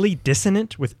really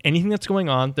dissonant with anything that's going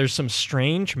on. There's some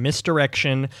strange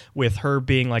misdirection with her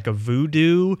being like a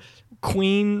voodoo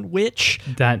queen witch,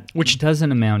 which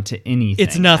doesn't amount to anything.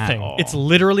 It's nothing. It's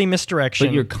literally misdirection.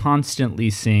 But you're constantly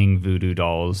seeing voodoo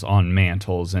dolls on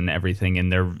mantles and everything,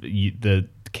 and the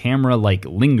camera like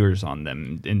lingers on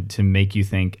them and to make you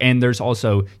think. And there's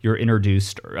also, you're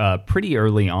introduced pretty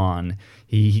early on.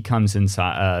 He comes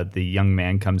inside, the young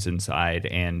man comes inside,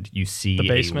 and you see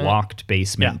a locked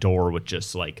basement door with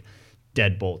just like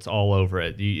deadbolts all over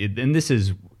it. And this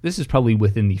is probably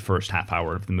within the first half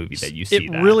hour of the movie that you see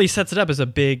that. It really sets it up as a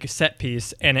big set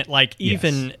piece, and it like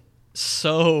even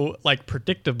so like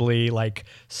predictably like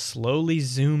slowly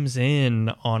zooms in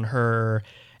on her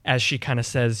as she kind of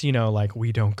says, you know, like,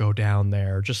 we don't go down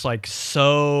there, just like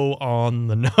so on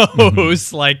the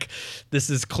nose. Like,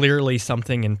 this is clearly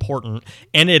something important,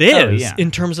 and it is in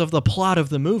terms of the plot of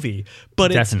the movie,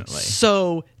 but it's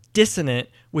so dissonant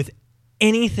with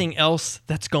anything else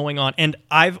that's going on. And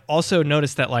I've also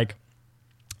noticed that like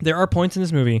there are points in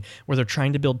this movie where they're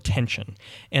trying to build tension,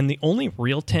 and the only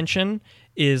real tension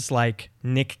is like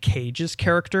Nick Cage's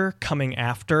character coming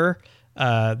after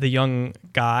the young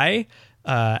guy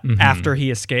after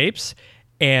he escapes,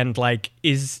 and like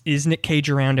is Nick Cage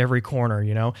around every corner,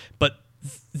 you know? But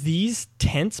these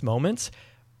tense moments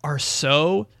are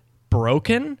so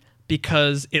broken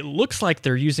because it looks like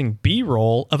they're using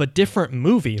B-roll of a different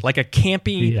movie, like a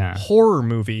campy horror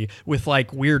movie with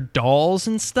like weird dolls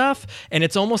and stuff. And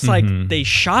it's almost like they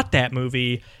shot that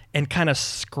movie and kind of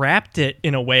scrapped it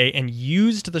in a way and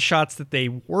used the shots that they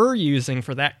were using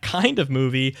for that kind of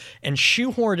movie and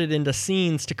shoehorned it into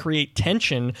scenes to create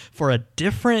tension for a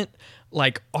different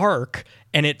like arc.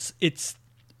 And it's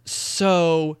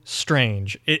so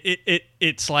strange.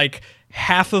 It's like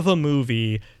half of a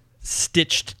movie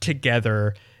stitched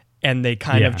together, and they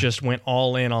kind of just went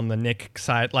all in on the Nick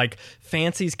side. Like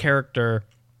Fancy's character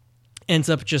ends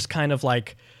up just kind of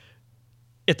like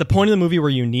at the point of the movie where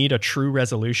you need a true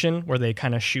resolution, where they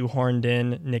kind of shoehorned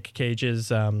in Nick Cage's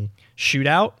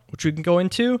shootout, which we can go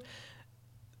into.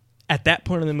 At that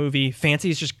point in the movie,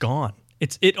 Fancy's just gone.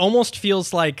 It almost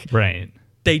feels like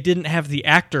they didn't have the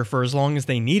actor for as long as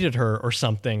they needed her or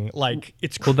something. Like,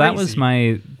 it's crazy. Well, that was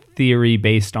my theory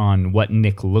based on what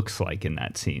Nick looks like in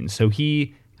that scene. So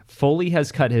he fully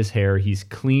has cut his hair. He's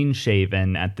clean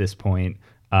shaven at this point,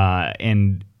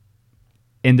 and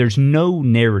there's no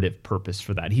narrative purpose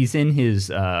for that. He's in his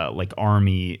like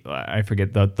army, I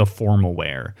forget the formal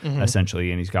wear essentially,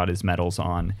 and he's got his medals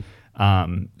on.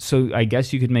 So I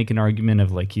guess you could make an argument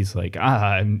of like he's like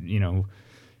you know,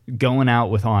 going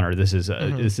out with honor. This is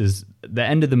the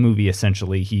end of the movie.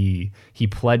 Essentially, he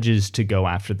pledges to go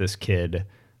after this kid,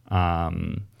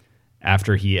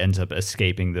 after he ends up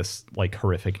escaping this like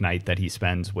horrific night that he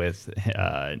spends with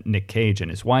Nick Cage and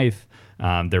his wife.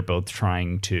 They're both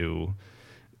trying to,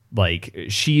 like,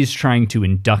 she's trying to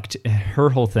induct. Her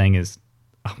whole thing is,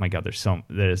 oh my God,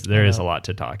 there is a lot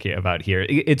to talk about here.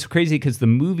 It's crazy because the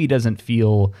movie doesn't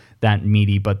feel that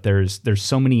meaty, but there's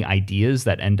so many ideas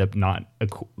that end up not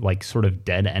like sort of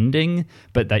dead ending,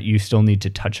 but that you still need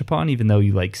to touch upon, even though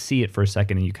you like see it for a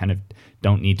second and you kind of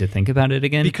don't need to think about it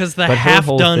again. Because the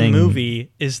half-done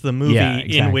movie is the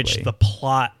movie in which the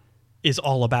plot is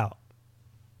all about.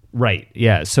 Right.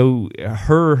 Yeah. So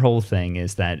her whole thing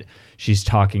is that she's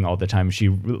talking all the time. She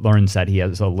learns that he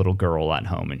has a little girl at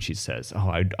home, and she says,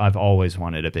 "Oh, I've always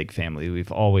wanted a big family.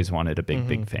 We've always wanted a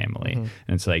big family." And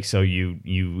it's like, so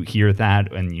you hear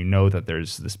that, and you know that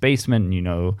there's this basement, and you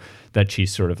know that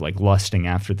she's sort of like lusting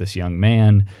after this young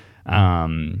man.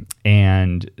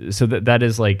 And so that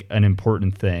is like an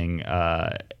important thing.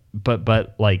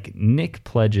 But like Nick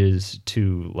pledges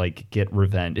to like get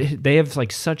revenge. They have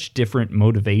like such different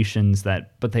motivations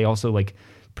but they also like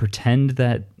pretend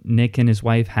that Nick and his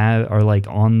wife are like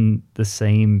on the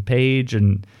same page,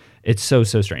 and it's so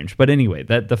strange. But anyway,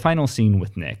 the final scene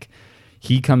with Nick,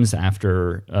 he comes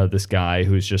after this guy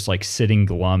who's just like sitting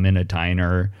glum in a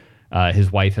diner.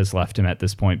 His wife has left him at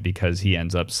this point because he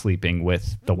ends up sleeping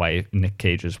with the wife, Nick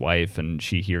Cage's wife, and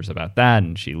she hears about that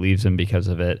and she leaves him because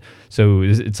of it. So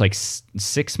it's like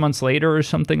 6 months later or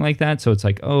something like that. So it's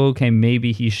like, oh, okay,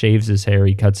 maybe he shaves his hair,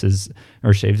 shaves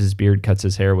his beard, cuts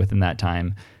his hair within that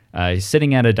time. He's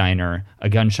sitting at a diner, a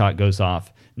gunshot goes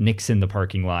off. Nick's in the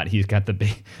parking lot. He's got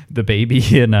the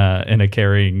baby in a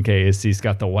carrying case. He's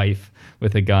got the wife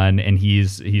with a gun, and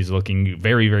he's looking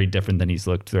very, very different than he's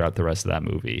looked throughout the rest of that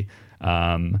movie.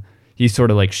 He sort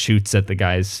of like shoots at the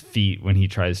guy's feet when he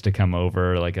tries to come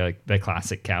over, like the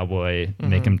classic cowboy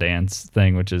make him dance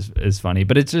thing, which is funny.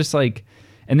 But it's just like,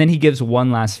 and then he gives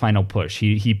one last final push.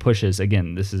 He pushes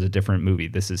again. This is a different movie.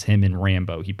 This is him in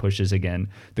Rambo. He pushes again.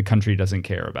 The country doesn't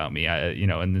care about me.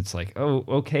 And it's like, oh,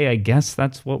 okay, I guess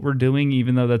that's what we're doing,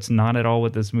 even though that's not at all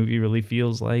what this movie really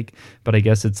feels like. But I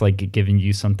guess it's like giving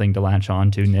you something to latch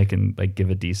on to, Nick, and like give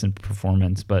a decent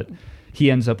performance. But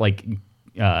he ends up like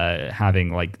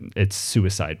having like it's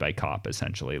suicide by cop,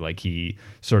 essentially. Like he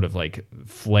sort of like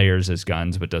flares his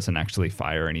guns but doesn't actually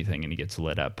fire anything, and he gets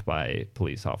lit up by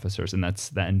police officers, and that's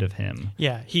the end of him.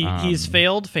 Yeah, he's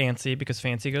failed Fancy because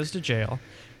Fancy goes to jail,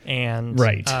 and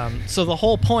right. So the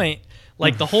whole point,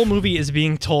 like the whole movie is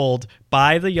being told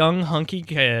by the young hunky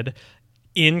kid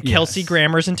in Kelsey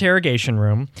Grammer's interrogation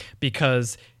room,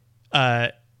 because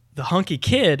the hunky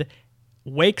kid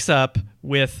wakes up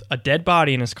with a dead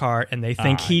body in his car, and they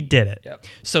think he did it. Yep.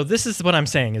 So this is what I'm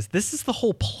saying, is this is the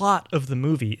whole plot of the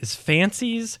movie, is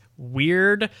Fancy's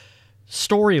weird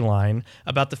storyline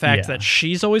about the fact that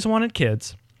she's always wanted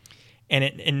kids, and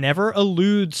it never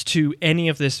alludes to any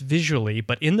of this visually,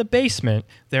 but in the basement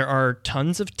there are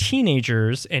tons of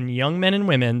teenagers and young men and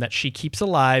women that she keeps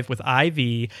alive with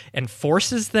IV and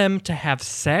forces them to have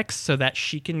sex so that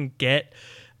she can get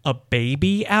a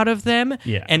baby out of them.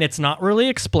 Yeah. And it's not really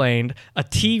explained. A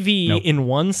TV in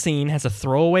one scene has a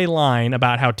throwaway line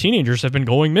about how teenagers have been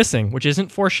going missing, which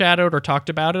isn't foreshadowed or talked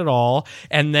about at all.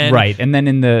 And then and then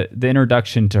in the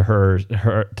introduction to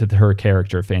her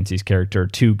character, Fancy's character,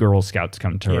 2 Girl Scouts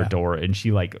come to her door, and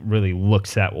she like really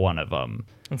looks at one of them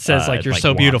and says like, "You're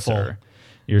so beautiful." Her.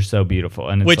 You're so beautiful.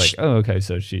 And it's like, oh, okay,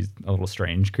 so she's a little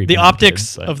strange, creepy. The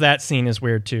optics of that scene is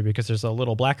weird too, because there's a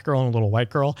little black girl and a little white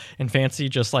girl, and Fancy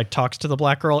just like talks to the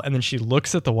black girl, and then she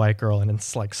looks at the white girl, and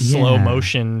it's like slow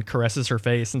motion caresses her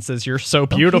face and says, "You're so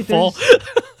beautiful." Okay,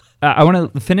 I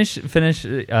want to finish.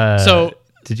 So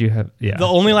did you have? Yeah. The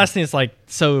only last thing is like,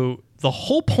 so the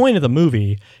whole point of the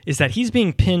movie is that he's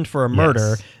being pinned for a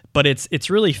murder. Yes. But it's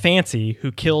really Fancy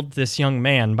who killed this young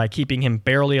man by keeping him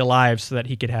barely alive so that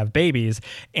he could have babies.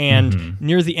 And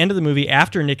near the end of the movie,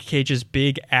 after Nick Cage's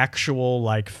big actual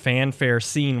like fanfare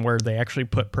scene where they actually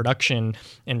put production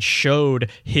and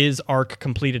showed his arc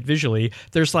completed visually,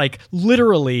 there's like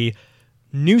literally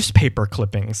newspaper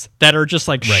clippings that are just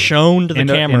like shown to the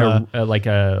camera. Like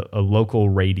a local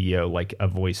radio, like a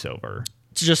voiceover.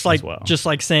 Just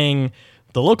like saying,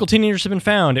 "The local teenagers have been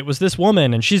found. It was this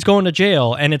woman, and she's going to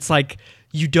jail." And it's like,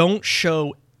 you don't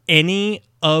show any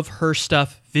of her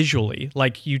stuff visually.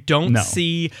 Like, you don't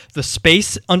see the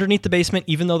space underneath the basement,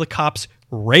 even though the cops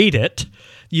raid it.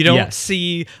 You don't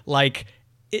see, like,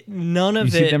 none of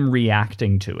you see it. them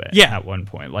reacting to it at one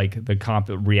point, like the cop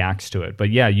reacts to it. But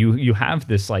yeah, you have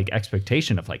this like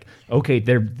expectation of like, okay,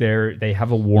 they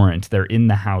have a warrant, they're in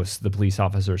the house, the police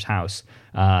officer's house,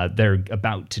 they're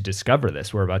about to discover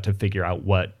this, we're about to figure out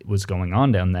what was going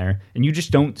on down there, and you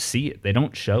just don't see it, they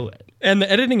don't show it, and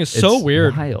the editing is so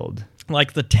weird. Wild.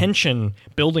 Like the tension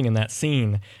building in that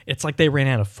scene, it's like they ran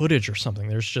out of footage or something.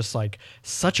 There's just like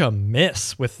such a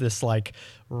miss with this like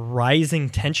rising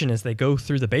tension as they go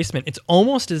through the basement. It's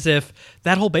almost as if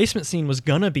that whole basement scene was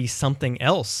gonna be something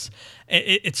else.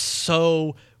 It's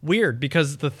so weird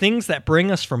because the things that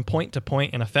bring us from point to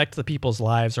point and affect the people's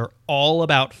lives are all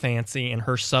about Fancy and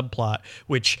her subplot,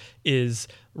 which is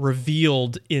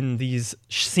revealed in these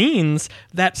scenes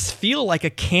that feel like a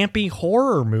campy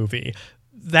horror movie.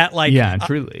 That like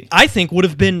truly, I think would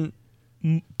have been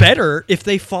better if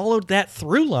they followed that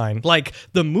through line. Like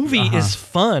the movie is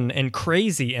fun and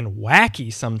crazy and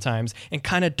wacky sometimes, and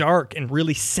kind of dark and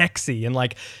really sexy, and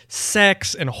like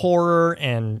sex and horror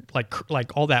and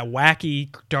like all that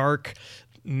wacky dark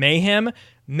mayhem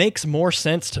makes more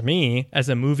sense to me as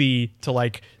a movie to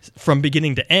like from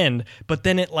beginning to end. But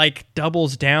then it like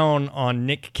doubles down on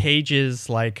Nick Cage's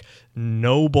like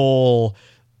noble,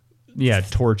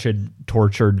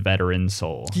 tortured veteran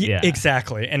soul. Yeah,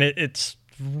 exactly. And it's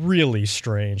really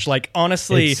strange. Like,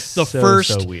 honestly, it's the so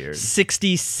first weird.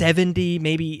 60, 70,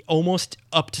 maybe almost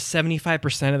up to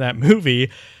 75% of that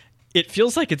movie, it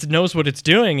feels like it knows what it's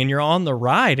doing, and you're on the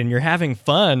ride and you're having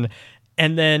fun.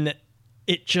 And then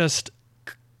it just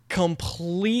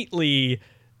completely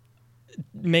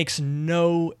makes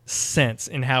no sense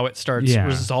in how it starts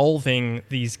resolving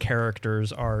these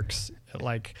characters' arcs.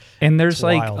 Like, and there's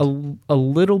like wild. a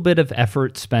little bit of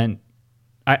effort spent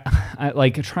I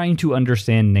like trying to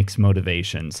understand Nick's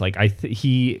motivations. Like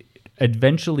he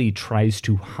eventually tries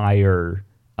to hire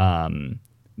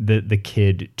the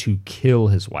kid to kill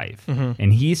his wife,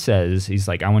 and he says, he's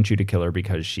like, I want you to kill her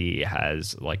because she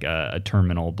has like a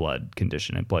terminal blood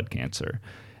condition and blood cancer,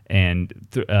 and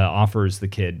offers the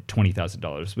kid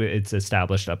 $20,000. It's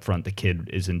established up front the kid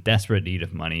is in desperate need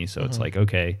of money, so it's like,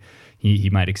 okay, he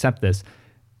might accept this.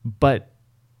 But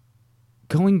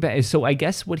going back, so I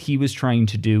guess what he was trying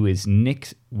to do is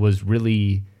Nick was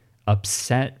really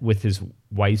upset with his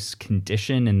wife's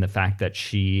condition and the fact that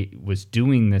she was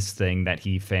doing this thing that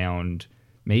he found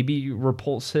maybe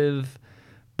repulsive,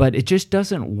 but it just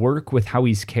doesn't work with how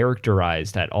he's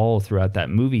characterized at all throughout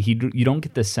that movie. You don't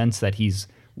get the sense that he's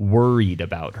worried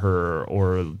about her,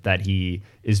 or that he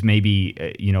is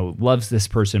maybe loves this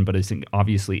person but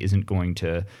obviously isn't going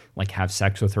to like have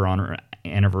sex with her on her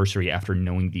anniversary after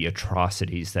knowing the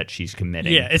atrocities that she's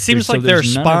committing. Yeah, it seems like their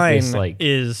spine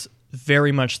is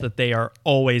very much that they are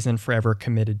always and forever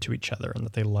committed to each other and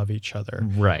that they love each other.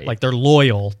 Right. Like they're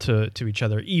loyal to each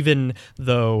other, even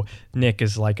though Nick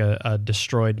is like a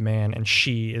destroyed man and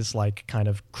she is like kind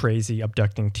of crazy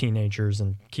abducting teenagers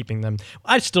and keeping them.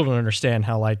 I still don't understand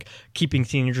how like keeping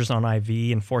teenagers on IV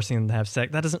and forcing them to have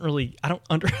sex, that doesn't really, I don't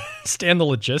understand the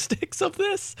logistics of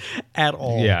this at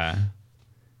all. Yeah.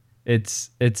 It's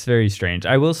very strange.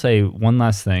 I will say one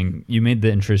last thing. You made the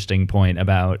interesting point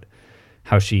about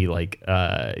how she like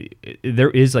there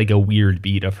is like a weird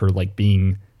beat of her like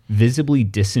being visibly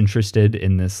disinterested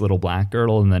in this little black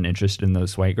girl and then interested in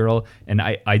this white girl. And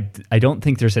I don't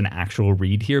think there's an actual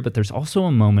read here, but there's also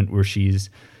a moment where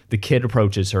the kid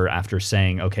approaches her after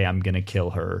saying, okay, I'm going to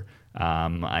kill her.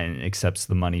 And accepts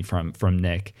the money from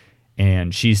Nick.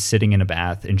 And she's sitting in a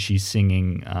bath and she's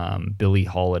singing Billie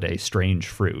Holiday, Strange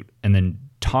Fruit, and then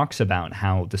talks about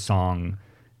how the song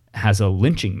has a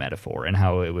lynching metaphor and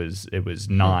how it was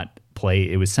not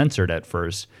it was censored at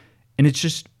first. And it's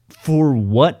just, for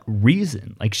what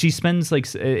reason? Like she spends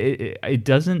like, it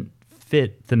doesn't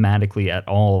fit thematically at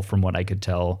all from what I could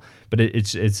tell, but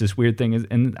it's this weird thing.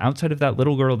 And outside of that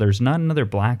little girl, there's not another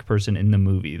black person in the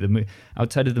movie.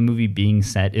 Outside of the movie being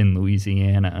set in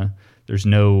Louisiana, there's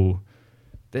no,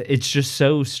 it's just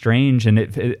so strange. And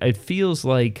it feels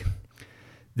like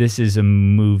this is a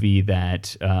movie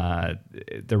that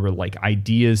there were like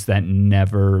ideas that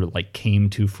never like came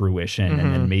to fruition.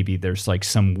 And then maybe there's like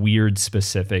some weird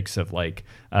specifics of like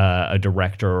a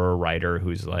director or a writer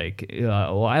who's like,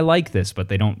 well, I like this, but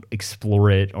they don't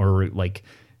explore it or like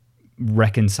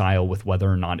reconcile with whether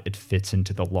or not it fits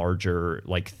into the larger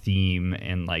like theme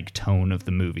and like tone of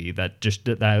the movie. That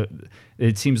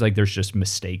it seems like there's just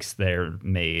mistakes there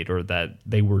made, or that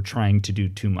they were trying to do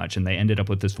too much and they ended up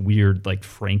with this weird like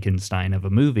Frankenstein of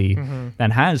a movie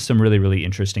that has some really, really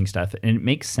interesting stuff. And it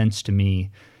makes sense to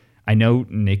me. I know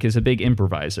Nick is a big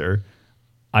improviser.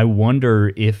 I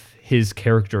wonder if his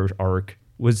character arc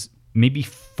was maybe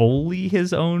fully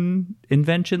his own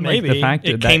invention. Maybe. Like the fact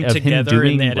It that came of him together in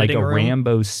doing the like editing a room.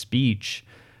 Rambo speech,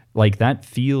 like that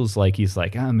feels like he's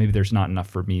like, maybe there's not enough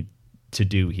for me to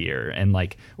do here. And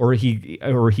like, or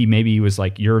he maybe was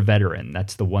like, you're a veteran.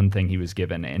 That's the one thing he was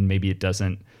given. And maybe it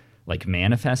doesn't like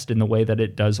manifest in the way that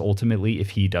it does ultimately if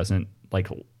he doesn't like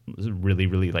really,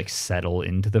 really like settle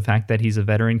into the fact that he's a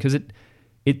veteran. Cause it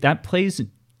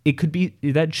could be,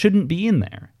 that shouldn't be in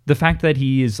there. The fact that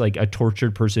he is like a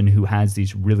tortured person who has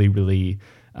these really, really,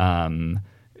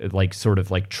 like sort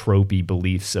of like tropey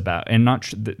beliefs about, and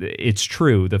it's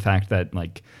true. The fact that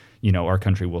like, you know, our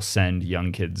country will send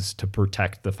young kids to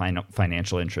protect the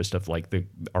financial interest of like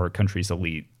our country's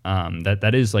elite.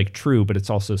 That is like true, but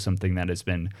it's also something that has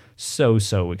been so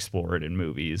explored in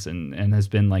movies and has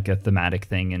been like a thematic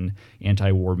thing in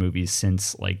anti-war movies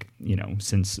since like, you know,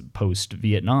 since post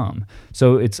Vietnam.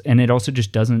 So it also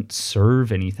just doesn't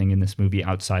serve anything in this movie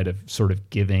outside of sort of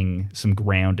giving some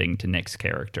grounding to Nick's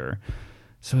character.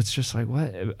 So it's just like,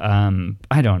 what?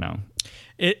 I don't know.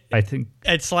 I think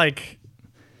it's like,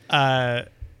 there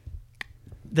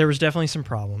was definitely some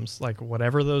problems, like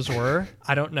whatever those were.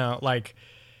 I don't know. Like,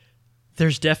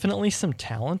 there's definitely some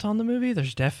talent on the movie.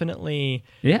 There's definitely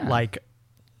like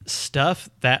stuff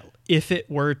that if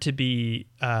it were to be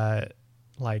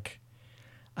like,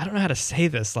 I don't know how to say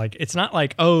this. Like, it's not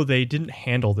like, oh, they didn't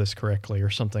handle this correctly or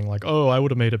something like, oh, I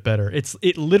would have made it better.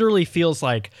 It literally feels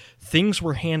like things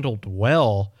were handled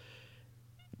well,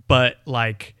 but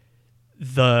like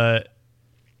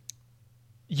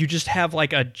you just have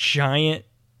like a giant,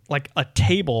 like a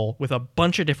table with a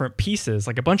bunch of different pieces,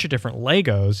 like a bunch of different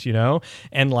Legos, you know?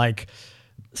 And like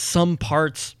some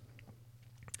parts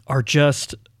are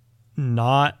just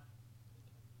not,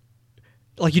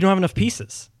 like you don't have enough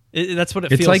pieces. That's what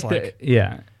it feels like.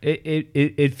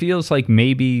 It feels like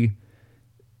maybe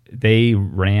they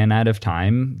ran out of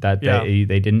time, that they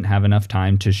didn't have enough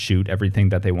time to shoot everything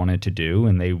that they wanted to do,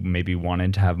 and they maybe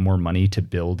wanted to have more money to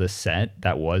build a set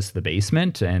that was the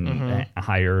basement and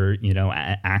hire, you know,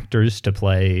 actors to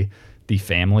play the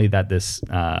family that this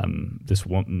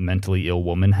mentally ill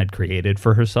woman had created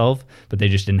for herself, but they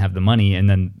just didn't have the money. And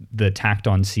then the tacked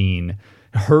on scene,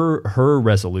 her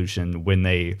resolution when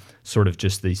they sort of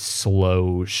just the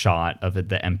slow shot of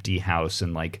the empty house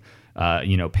and like,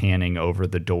 you know, panning over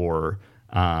the door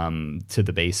to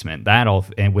the basement, that all,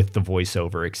 and with the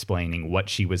voiceover explaining what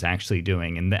she was actually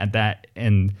doing, and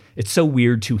and it's so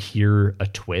weird to hear a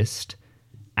twist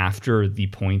after the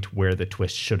point where the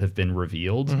twist should have been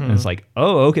revealed. And it's like,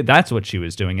 oh, okay, that's what she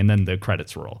was doing, and then the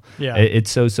credits roll.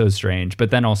 It's so strange.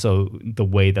 But then also the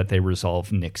way that they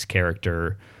resolve Nick's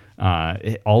character,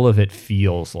 all of it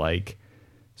feels like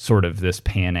sort of this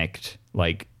panicked,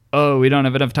 like, oh, we don't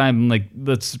have enough time, like,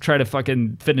 let's try to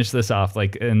fucking finish this off,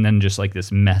 like, and then just like this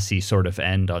messy sort of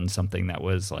end on something that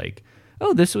was like,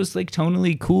 oh, this was like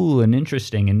tonally cool and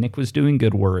interesting, and Nick was doing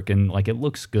good work, and like it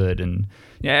looks good, and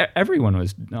yeah, everyone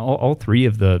was, all three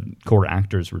of the core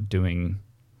actors were doing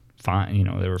fine, you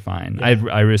know, they were fine.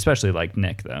 I especially liked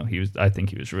Nick though. I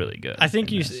think he was really good. I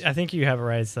think you have it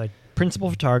right. It's like principal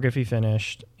photography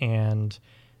finished, and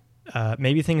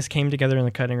maybe things came together in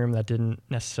the cutting room that they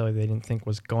didn't think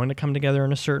was going to come together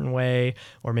in a certain way,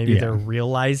 or maybe they're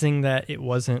realizing that it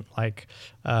wasn't like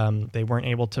they weren't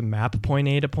able to map point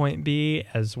A to point B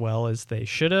as well as they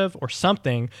should have, or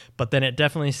something. But then it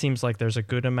definitely seems like there's a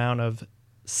good amount of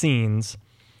scenes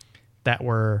that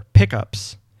were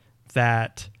pickups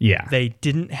that they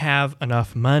didn't have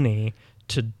enough money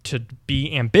to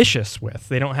be ambitious with.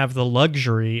 They don't have the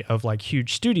luxury of like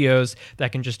huge studios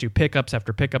that can just do pickups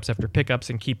after pickups after pickups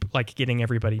and keep like getting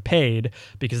everybody paid,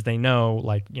 because they know,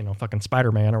 like, you know, fucking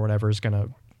Spider-Man or whatever is going to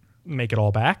make it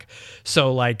all back.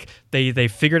 So like they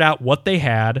figured out what they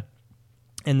had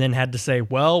and then had to say,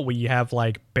 well, we have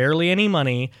like barely any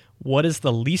money. What is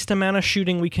the least amount of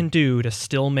shooting we can do to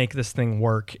still make this thing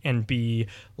work and be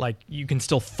like, you can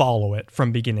still follow it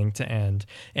from beginning to end?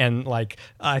 And like,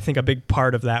 I think a big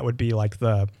part of that would be like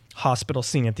the hospital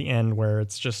scene at the end, where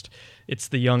it's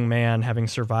the young man having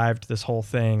survived this whole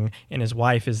thing, and his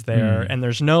wife is there, and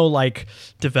there's no like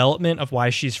development of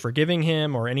why she's forgiving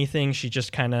him or anything. She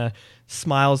just kind of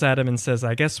smiles at him and says,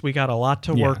 I guess we got a lot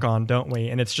to work on, don't we?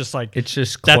 And it's just like, it's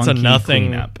just that's a clunky nothing.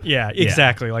 cleanup. Yeah,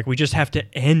 exactly. Like, we just have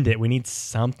to end it. We need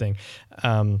something.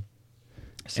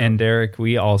 And Derek,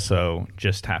 we also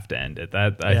just have to end it.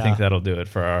 I think that'll do it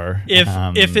for our.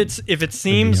 If it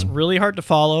seems really hard to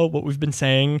follow what we've been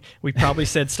saying, we probably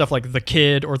said stuff like the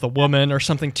kid or the woman or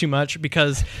something too much,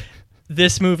 because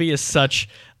this movie is such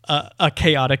a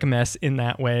chaotic mess in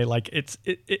that way. Like,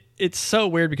 it's so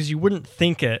weird, because you wouldn't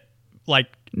think it, like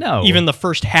No. even the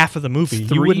first half of the movie. You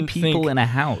 3 wouldn't people think, in a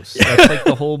house. That's like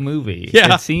the whole movie.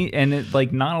 Yeah. And it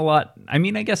like not a lot. I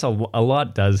mean, I guess a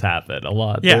lot does happen. A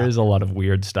lot. Yeah. There is a lot of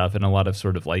weird stuff and a lot of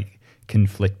sort of like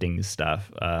conflicting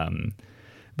stuff.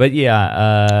 But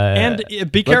yeah.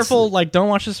 and be careful, like don't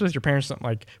watch this with your parents.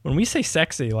 Like when we say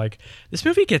sexy, like this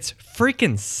movie gets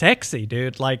freaking sexy,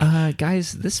 dude. Like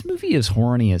guys, this movie is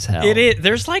horny as hell. it is.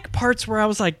 There's like parts where I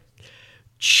was like,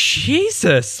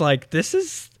 Jesus, like this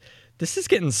is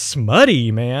getting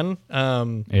smutty, man.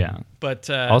 Yeah.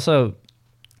 But Also,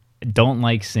 don't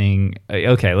like seeing.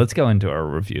 Okay, let's go into our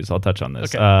reviews. I'll touch on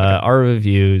this. Okay. Our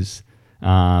reviews,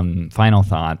 final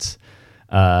thoughts.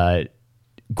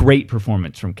 Great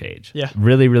performance from Cage. Yeah.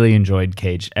 Really, really enjoyed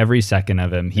Cage. Every second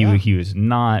of him. Yeah. He was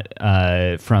not,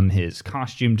 from his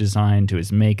costume design to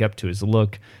his makeup to his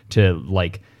look to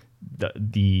like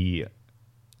the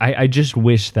I just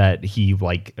wish that he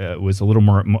like was a little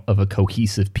more of a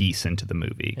cohesive piece into the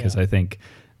movie, because I think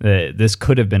this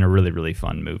could have been a really, really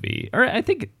fun movie. Or I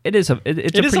think it is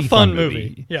it's a pretty fun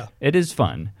movie. Yeah, it is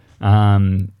fun.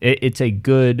 It's a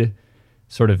good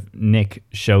sort of Nick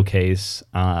showcase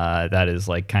that is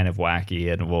like kind of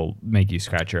wacky and will make you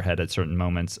scratch your head at certain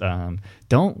moments.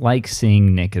 Don't like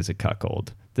seeing Nick as a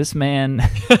cuckold. This man,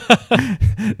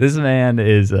 this man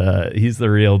is he's the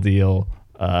real deal.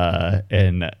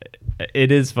 And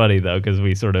it is funny though, because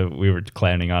we were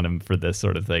clowning on him for this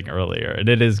sort of thing earlier, and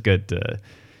it is good to,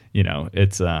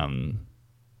 it's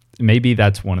maybe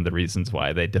that's one of the reasons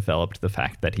why they developed the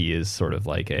fact that he is sort of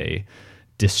like a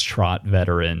distraught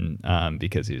veteran,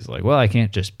 because he's like, well, I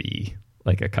can't just be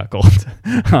like a cuckold.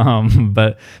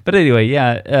 But anyway,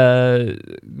 yeah,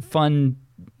 fun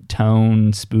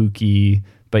tone, spooky,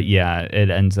 but yeah,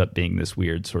 it ends up being this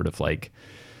weird sort of like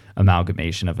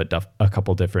amalgamation of a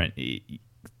couple different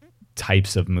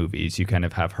types of movies. You kind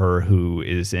of have her who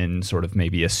is in sort of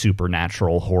maybe a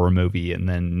supernatural horror movie, and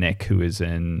then Nick who is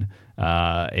in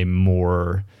a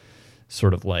more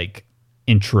sort of like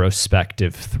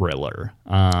introspective thriller.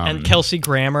 And Kelsey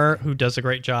Grammer, who does a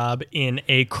great job in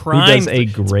a crime.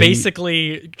 It's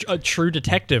basically a True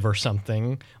Detective or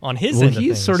something on his end of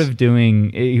he's things. sort of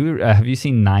doing. Have you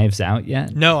seen Knives Out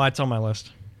yet? No, it's on my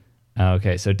list.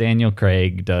 Okay, so Daniel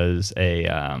Craig does a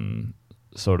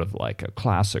sort of like a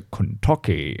classic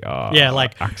Kentucky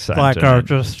like accent, like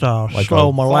just like slow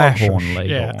a molasses. foghorn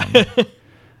leghorn.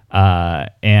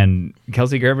 And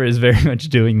Kelsey Grammer is very much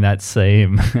doing that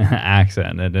same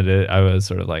accent, and I was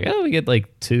sort of like, oh, we get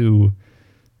like two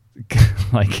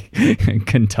like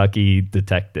Kentucky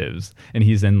detectives, and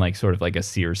he's in like sort of like a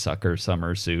seersucker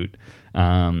summer suit.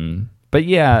 But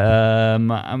yeah,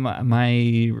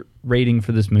 my rating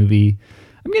for this movie,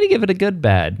 I'm going to give it a good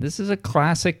bad. This is a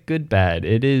classic good bad.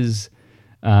 It is,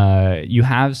 you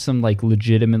have some like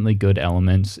legitimately good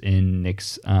elements in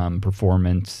Nick's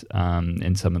performance,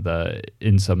 in some of the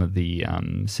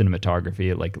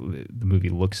cinematography. Like the movie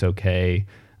looks okay,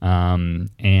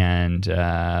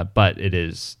 but it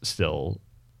is still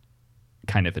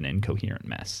kind of an incoherent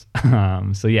mess.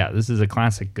 So yeah, this is a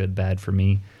classic good bad for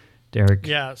me. Derek?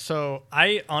 Yeah, so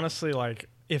I honestly, like,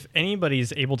 if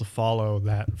anybody's able to follow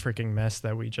that freaking mess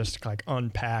that we just like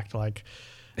unpacked, like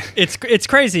it's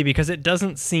crazy because it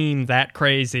doesn't seem that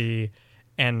crazy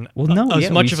and much of a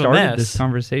mess. We started this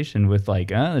conversation with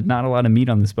like not a lot of meat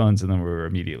on this bones, and then we were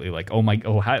immediately like,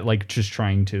 like just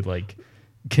trying to like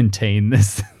contain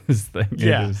this thing.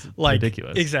 Yeah, it was like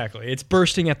ridiculous. Exactly. It's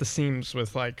bursting at the seams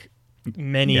with like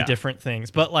many different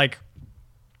things, but like.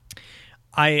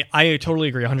 I totally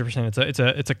agree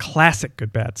 100%. It's a classic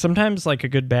good bad. Sometimes like a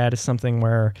good bad is something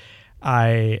where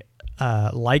I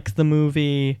like the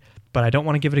movie, but I don't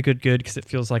want to give it a good because it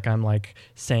feels like I'm like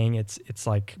saying it's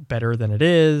like better than it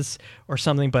is or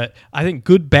something. But I think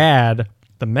good bad,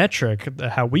 the metric,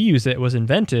 how we use it, was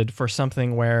invented for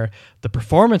something where the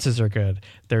performances are good.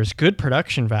 There's good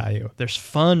production value. There's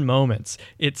fun moments.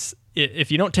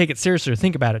 If you don't take it seriously or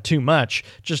think about it too much,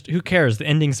 just who cares? The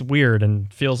ending's weird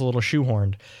and feels a little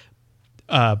shoehorned.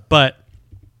 But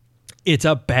it's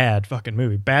a bad fucking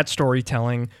movie. Bad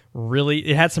storytelling. Really,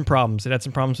 it had some problems. It had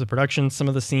some problems with production. Some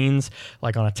of the scenes,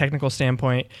 like on a technical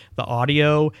standpoint, the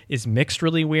audio is mixed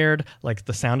really weird. Like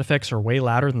the sound effects are way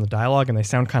louder than the dialogue, and they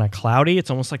sound kind of cloudy. It's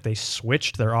almost like they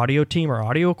switched their audio team or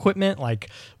audio equipment, like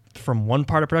from one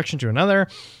part of production to another.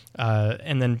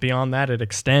 And then beyond that, it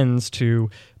extends to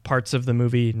parts of the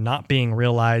movie not being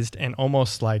realized and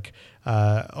almost like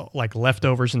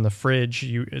leftovers in the fridge.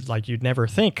 You'd never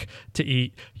think to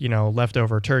eat,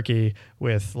 leftover turkey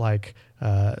with like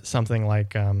something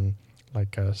like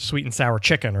like a sweet and sour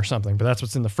chicken or something, but that's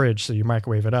what's in the fridge. So you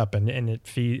microwave it up and you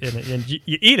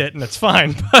eat it and it's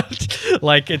fine. But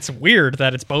like, it's weird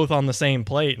that it's both on the same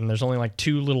plate and there's only like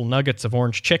 2 little nuggets of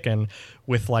orange chicken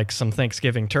with like some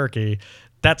Thanksgiving turkey.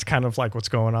 That's kind of like what's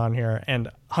going on here. And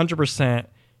 100%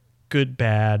 good,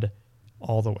 bad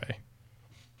all the way.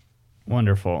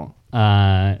 Wonderful.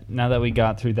 Now that we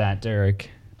got through that, Derek,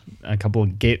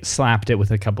 slapped it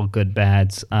with a couple good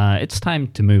bads. It's time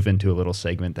to move into a little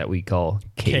segment that we call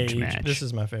Cage Match. This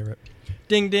is my favorite.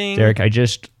 Ding, ding. Derek, I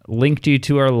just linked you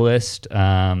to our list.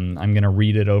 I'm going to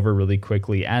read it over really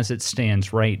quickly. As it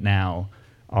stands right now,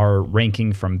 our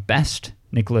ranking from best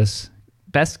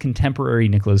contemporary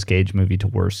Nicolas Cage movie to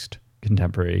worst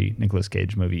contemporary Nicolas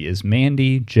Cage movie is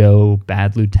Mandy, Joe,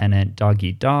 Bad Lieutenant, Dog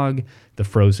Eat Dog, The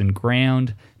Frozen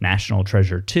Ground, National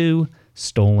Treasure 2,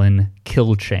 Stolen,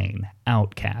 Kill Chain,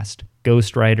 Outcast,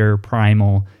 Ghost Rider,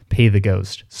 Primal, Pay the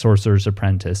Ghost, Sorcerer's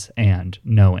Apprentice, and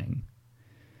Knowing.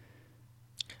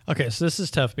 Okay, so this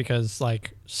is tough because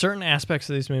like certain aspects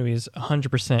of these movies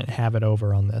 100% have it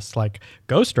over on this. Like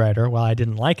Ghost Rider, while I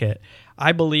didn't like it,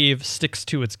 I believe sticks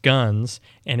to its guns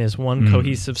and is one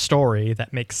cohesive story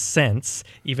that makes sense,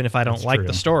 even if I don't like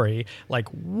the story, like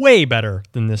way better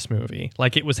than this movie.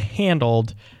 Like it was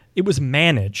handled, it was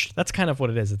managed. That's kind of what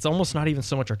it is. It's almost not even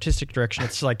so much artistic direction.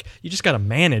 It's like you just got to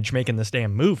manage making this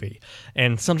damn movie.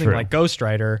 And something like Ghost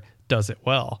Rider does it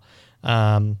well.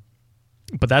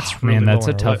 But that's really that's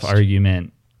a tough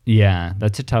argument. Yeah,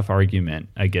 that's a tough argument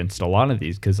against a lot of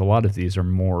these because a lot of these are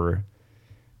more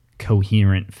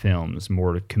coherent films,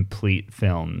 more complete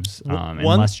films, and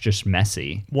less just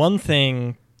messy. One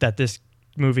thing that this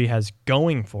movie has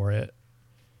going for it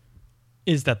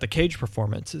is that the Cage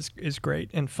performance is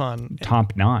great and fun.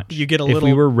 Top notch. You get If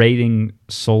we were rating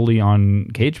solely on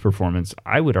Cage performance,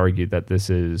 I would argue that this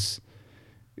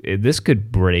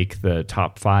could break the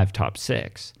top 5, top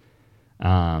 6.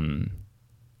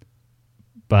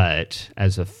 But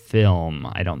as a film,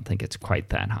 I don't think it's quite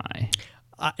that high.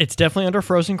 It's definitely under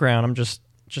Frozen Ground. I'm just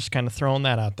kind of throwing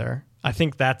that out there. I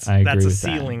think that's a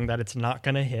ceiling that it's not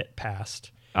going to hit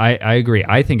past. I agree.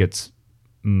 I think it's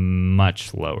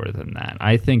much lower than that.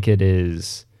 I think it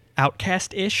is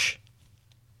Outcast-ish.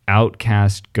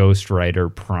 Outcast, Ghost Rider,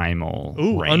 Primal.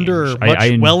 Ooh, range.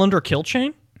 Well under Kill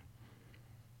Chain.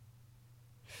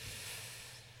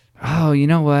 Oh, you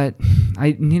know what?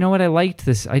 I liked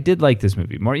this. I did like this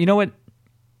movie more. You know what?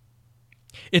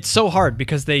 It's so hard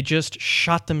because they just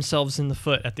shot themselves in the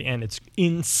foot at the end. It's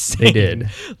insane. They did.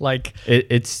 Like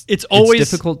it's always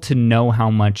difficult to know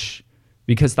how much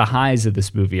because the highs of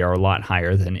this movie are a lot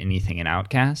higher than anything in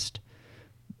Outcast.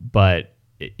 But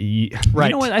right, you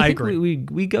know what? I think agree.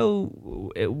 we go.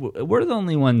 We're the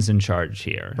only ones in charge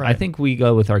here. Right. I think we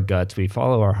go with our guts. We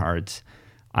follow our hearts.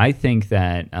 I think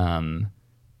that.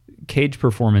 Cage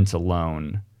performance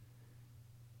alone,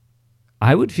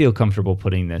 I would feel comfortable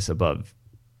putting this above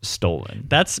Stolen.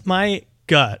 That's my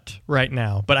gut right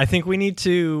now, but I think we need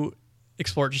to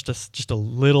explore it just a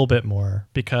little bit more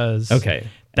because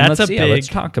let's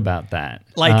talk about that.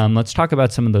 Like, let's talk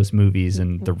about some of those movies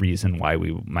and the reason why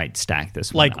we might stack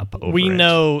this one up over we it.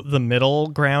 know the middle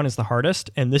ground is the hardest,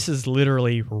 and this is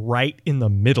literally right in the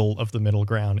middle of the middle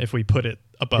ground if we put it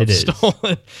above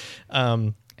Stolen.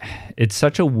 It's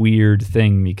such a weird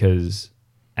thing because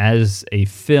as a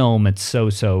film, it's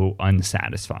so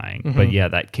unsatisfying. Mm-hmm. But yeah,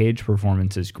 that Cage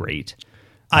performance is great.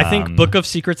 I think Book of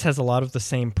Secrets has a lot of the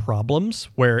same problems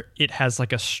where it has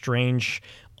like a strange,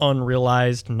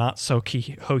 unrealized, not so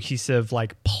cohesive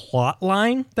like plot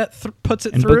line that puts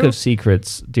it through. Book of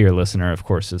Secrets, dear listener, of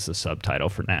course, is the subtitle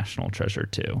for National Treasure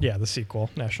 2. Yeah, the sequel,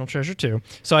 National Treasure 2.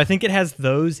 So I think it has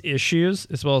those issues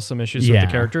as well as some issues with the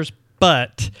characters,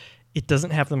 but it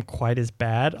doesn't have them quite as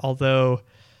bad, although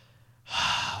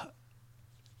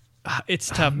it's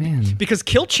tough because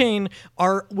Kill Chain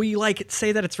we like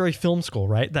say that it's very film school,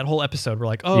 right? That whole episode we're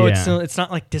like, it's not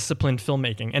like disciplined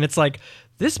filmmaking, and it's like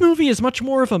this movie is much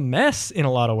more of a mess in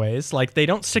a lot of ways. Like they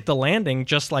don't stick the landing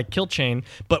just like Kill Chain,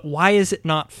 but why is it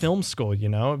not film school?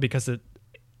 Because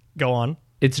go on.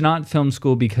 It's not film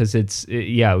school because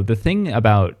the thing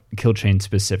about Kill Chain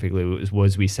specifically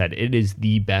was we said it is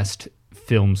the best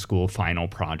film school final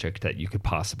project that you could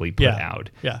possibly put out.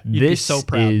 Yeah, you'd be so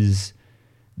proud. Is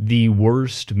the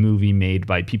worst movie made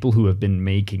by people who have been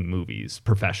making movies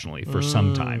professionally for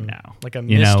some time now. Like a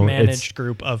mismanaged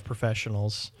group of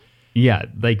professionals. Yeah,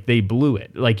 like they blew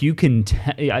it. Like you can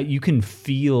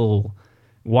feel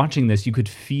watching this, you could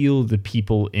feel the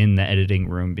people in the editing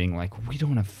room being like, we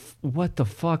don't have, what the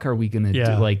fuck are we going to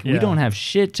do? Like, we don't have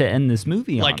shit to end this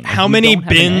movie on. Like how many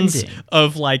bins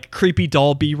of like creepy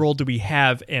doll B-roll do we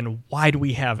have, and why do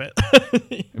we have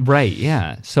it? Right,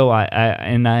 yeah. So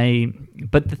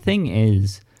but the thing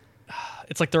is,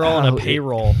 it's like they're all on a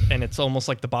payroll, and it's almost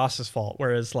like the boss's fault,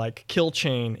 whereas like Kill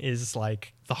Chain is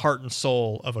like the heart and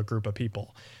soul of a group of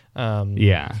people.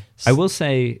 Yeah. I will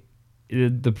say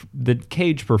the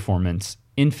Cage performance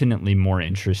infinitely more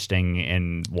interesting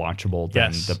and watchable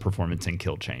than the performance in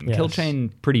Kill Chain. Kill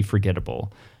Chain pretty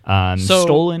forgettable.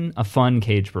 Stolen, a fun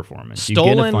Cage performance. You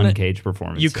get a fun Cage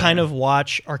performance. You kind of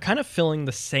are kind of filling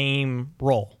the same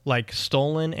role. Like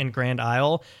Stolen and Grand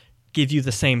Isle give you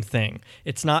the same thing.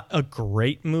 It's not a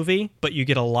great movie, but you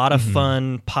get a lot of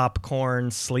fun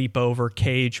popcorn sleepover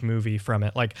Cage movie from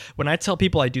it. Like when I tell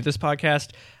people I do this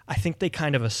podcast, I think they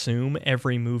kind of assume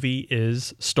every movie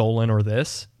is Stolen or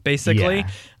this, basically. Yeah,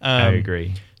 I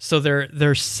agree. So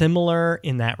they're similar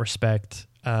in that respect.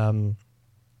 I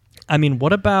mean,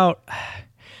 what about,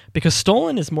 because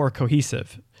Stolen is more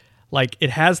cohesive. Like it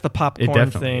has the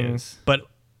popcorn thing, but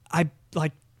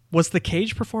was the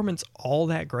Cage performance all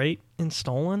that great in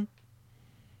Stolen?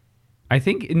 I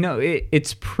think, no,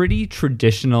 it's pretty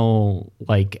traditional,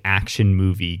 like, action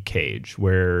movie Cage,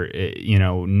 where,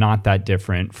 not that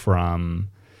different from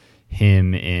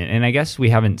him and I guess we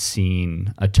haven't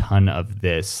seen a ton of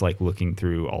this, like, looking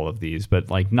through all of these, but,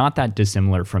 like, not that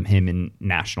dissimilar from him in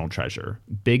National Treasure.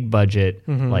 Big budget,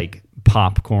 like,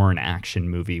 popcorn action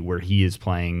movie where he is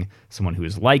playing someone who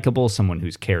is likable, someone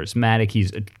who's charismatic.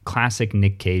 He's a classic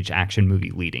Nick Cage action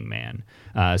movie leading man,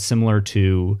 similar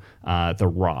to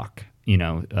The Rock.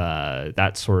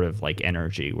 That sort of like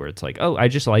energy where it's like, oh, I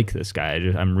just like this guy.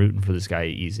 I'm rooting for this guy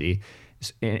easy.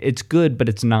 It's good, but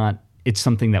it's not. It's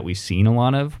something that we've seen a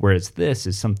lot of. Whereas this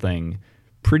is something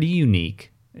pretty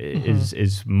unique.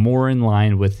 Is more in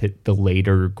line with the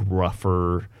later,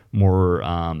 gruffer, more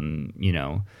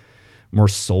more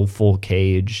soulful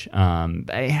Cage.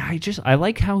 I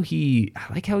like how he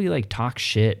like talks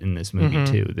shit in this movie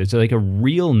too. There's like a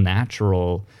real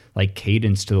natural like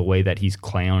cadence to the way that he's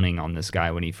clowning on this guy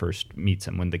when he first meets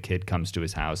him, when the kid comes to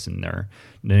his house and they're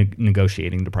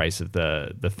negotiating the price of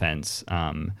the fence.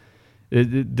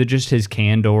 Just his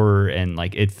candor, and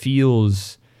like it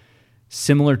feels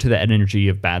similar to the energy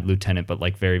of Bad Lieutenant, but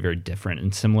like very, very different,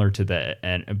 and similar to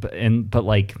but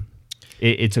like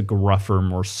it's a gruffer,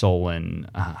 more sullen.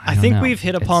 I think we've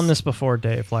hit upon this before,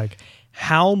 Dave. Like,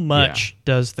 how much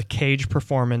does the Cage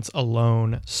performance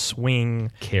alone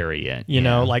carry it? You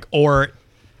know, like, or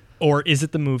is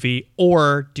it the movie,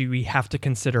 or do we have to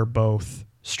consider both,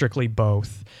 strictly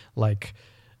both? Like,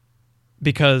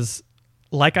 because,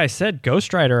 like I said,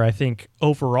 Ghost Rider, I think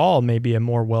overall may be a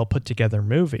more well put together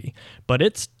movie, but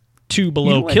it's two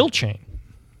below Kill Chain.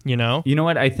 You know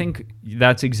what? I think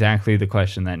that's exactly the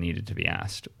question that needed to be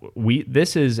asked.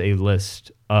 This is a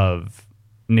list of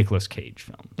Nicolas Cage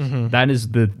films. That is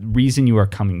the reason you are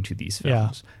coming to these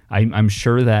films. Yeah. I'm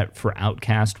sure that for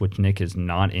Outcast, which Nick is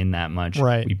not in that much,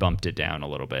 we bumped it down a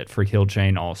little bit. For Kill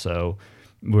Chain also,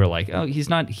 we're like, oh, he's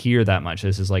not here that much.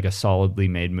 This is like a solidly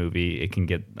made movie. It can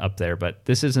get up there, but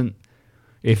this isn't.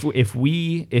 If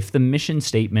the mission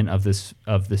statement of this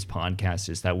podcast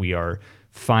is that we are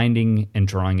finding and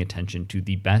drawing attention to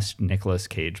the best Nicolas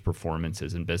Cage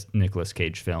performances and best Nicolas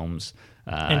Cage films,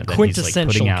 and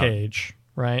quintessential Cage,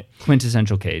 right?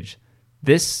 Quintessential Cage.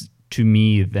 This, to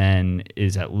me, then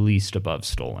is at least above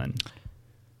Stolen.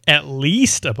 At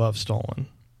least above Stolen.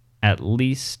 At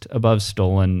least above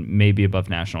Stolen, maybe above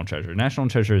National Treasure. National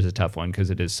Treasure is a tough one because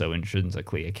it is so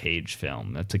intrinsically a Cage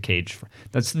film.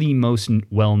 That's the most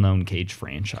well-known Cage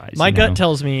franchise. My gut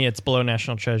tells me it's below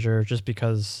National Treasure just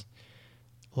because,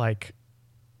 like,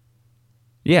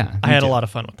 I had a lot of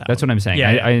fun with that. That's what I'm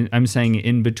saying. I'm saying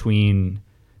in between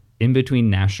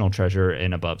National Treasure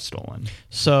and above Stolen.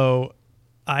 So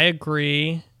I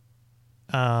agree.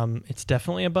 It's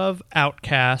definitely above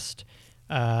Outcast.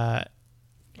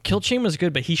 Kill Chain was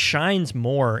good, but he shines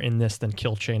more in this than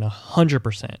Kill Chain, 100%.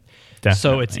 Definitely.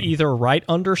 So it's either right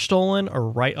under Stolen or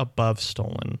right above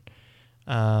Stolen.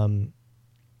 And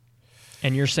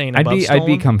you're saying above Stolen? I'd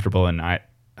be comfortable in I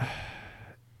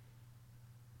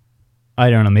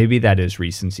don't know. Maybe that is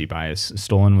recency bias.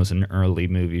 Stolen was an early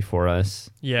movie for us.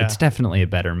 Yeah. It's definitely a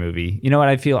better movie. You know what?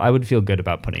 I would feel good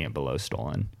about putting it below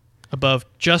Stolen.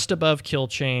 Just above Kill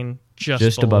Chain,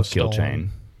 just above Stolen. Kill Chain.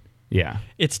 Yeah.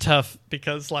 It's tough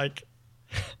because, like,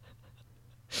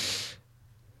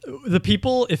 the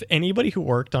people, if anybody who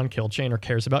worked on Kill Chain or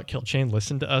cares about Kill Chain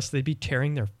listened to us, they'd be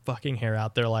tearing their fucking hair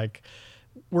out. They're like,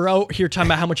 we're out here talking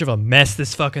about how much of a mess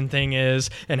this fucking thing is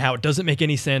and how it doesn't make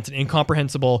any sense and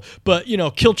incomprehensible. But,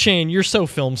 Kill Chain, you're so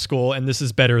film school and this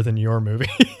is better than your movie.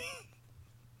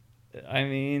 I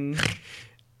mean,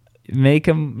 make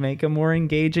a more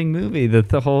engaging movie.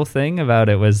 The whole thing about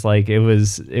it was like, it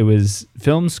was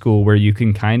film school where you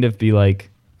can kind of be like,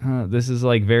 this is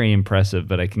like very impressive,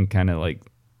 but I can kind of like,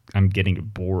 I'm getting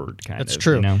bored, kind of. That's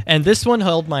true. And this one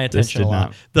held my attention a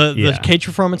lot. The Cage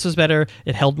performance was better.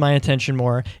 It held my attention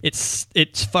more. It's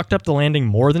fucked up the landing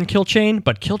more than Kill Chain,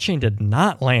 but Kill Chain did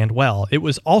not land well. It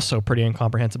was also pretty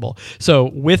incomprehensible. So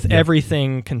with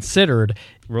everything considered,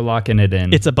 we're locking it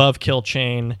in. It's above Kill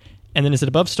Chain. And then is it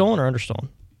above Stolen or under Stolen?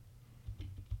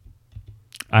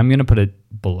 I'm going to put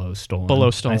it below Stolen.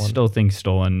 Below Stolen. I still think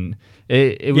Stolen...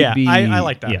 It would be... I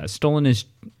like that. Yeah,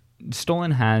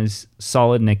 Stolen has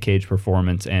solid Nick Cage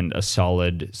performance and a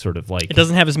solid sort of like... It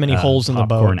doesn't have as many holes in the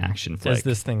boat action flick as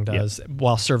this thing does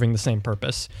while serving the same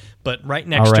purpose. But right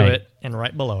next to it and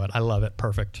right below it. I love it.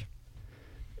 Perfect.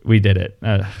 We did it.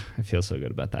 I feel so good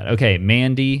about that. Okay,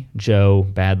 Mandy, Joe,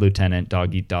 Bad Lieutenant,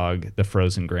 Dog Eat Dog, The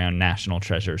Frozen Ground, National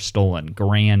Treasure, Stolen,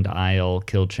 Grand Isle,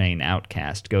 Kill Chain,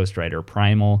 Outcast, Ghost Rider,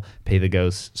 Primal, Pay the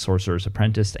Ghost, Sorcerer's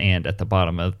Apprentice, and At the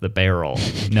Bottom of the Barrel,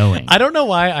 Knowing. I don't know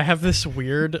why I have this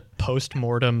weird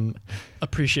post-mortem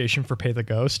appreciation for Pay the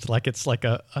Ghost. Like it's like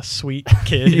a sweet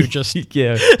kid who just...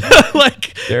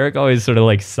 like Derek always sort of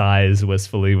like sighs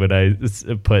wistfully when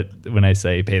I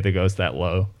say Pay the Ghost that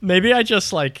low. Maybe I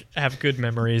just like have good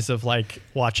memories of like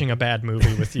watching a bad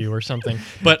movie with you or something.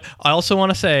 But I also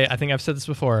want to say, I think I've said this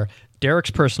before,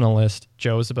 Derek's personal list,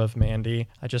 Joe's above Mandy.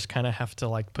 I just kind of have to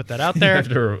like put that out there.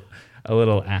 After a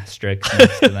little asterisk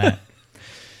next to that.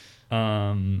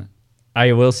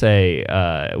 I will say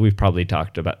we probably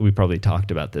talked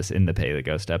about this in the Pay the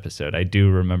Ghost episode. I do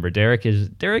remember Derek is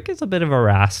a bit of a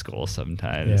rascal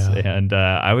sometimes, and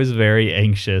I was very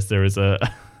anxious. There was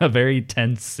a very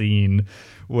tense scene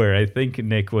where I think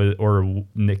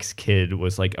Nick's kid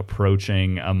was like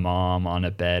approaching a mom on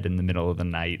a bed in the middle of the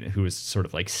night who was sort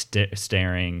of like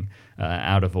staring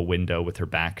out of a window with her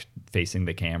back facing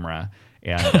the camera.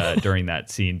 And during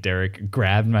that scene, Derek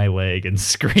grabbed my leg and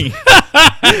screamed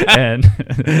and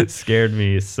scared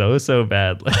me so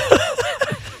badly.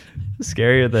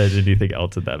 Scarier than anything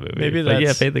else in that movie. Maybe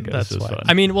that's, Pay the Ghost was fun.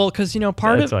 I mean, well, because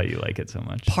that's why you like it so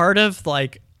much. Part of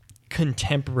like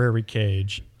contemporary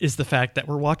Cage is the fact that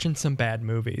we're watching some bad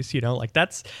movies. Like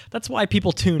that's why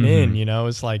people tune in.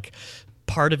 Is like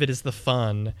part of it is the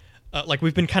fun. Like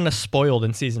we've been kind of spoiled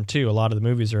in season 2. A lot of the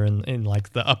movies are in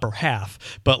like the upper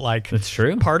half, but like that's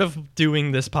true. Part of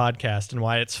doing this podcast and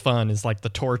why it's fun is like the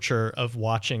torture of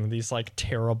watching these like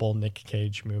terrible Nick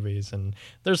Cage movies, and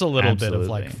there's a little bit of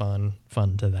like fun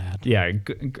to that. Yeah,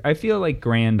 I feel like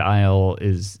Grand Isle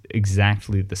is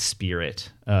exactly the spirit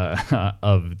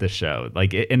of the show.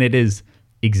 Like, and it is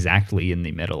exactly in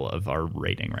the middle of our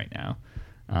rating right now.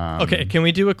 Okay, can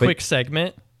we do a quick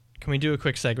segment?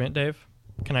 Dave?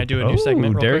 Can I do a new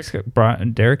segment real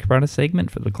quick? Derek brought a segment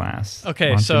for the class.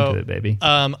 Okay, Launch so into it, baby.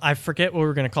 I forget what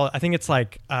we're going to call it. I think it's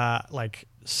like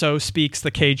So Speaks the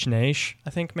Cage Nation,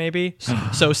 I think maybe.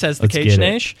 So Says the Cage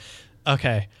Nation.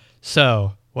 Okay,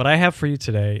 so what I have for you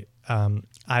today,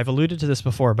 I've alluded to this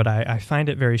before, but I find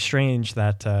it very strange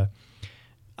that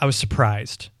I was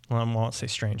surprised. Well, I won't say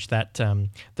strange, that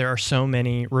there are so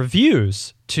many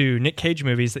reviews to Nick Cage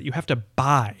movies that you have to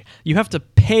buy. You have to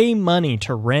pay money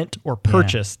to rent or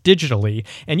purchase digitally,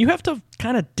 and you have to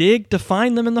kind of dig to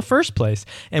find them in the first place.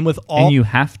 And you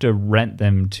have to rent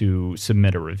them to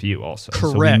submit a review also.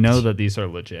 Correct. So we know that these are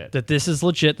legit. That this is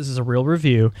legit. This is a real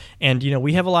review. And,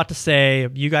 we have a lot to say.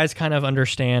 You guys kind of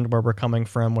understand where we're coming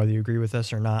from, whether you agree with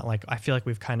us or not. Like, I feel like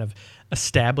we've kind of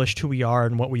established who we are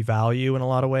and what we value in a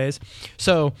lot of ways.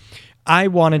 So I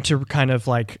wanted to kind of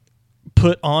like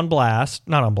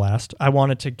I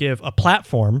wanted to give a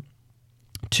platform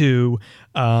to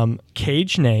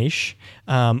Cage Nation.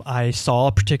 I saw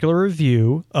a particular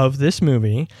review of this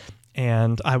movie,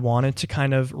 and I wanted to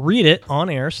kind of read it on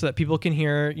air so that people can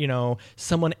hear,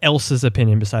 someone else's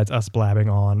opinion besides us blabbing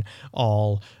on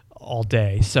all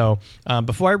day. So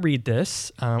before I read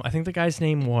this, I think the guy's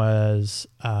name was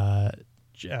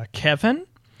Kevin.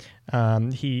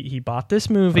 He bought this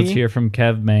movie. Let's hear from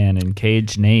Kev Man and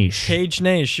Cage Nation. Cage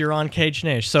Nation, you're on Cage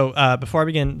Nation. So before I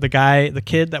begin, the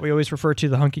kid that we always refer to,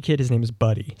 the hunky kid, his name is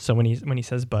Buddy. So when he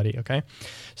says Buddy, okay.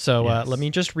 So let me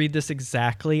just read this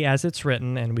exactly as it's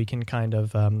written, and we can kind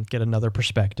of get another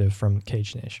perspective from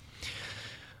Cage Nation.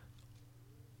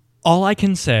 All I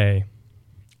can say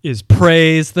is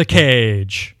praise the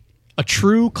Cage, a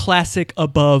true classic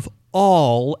above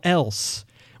all else.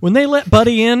 When they let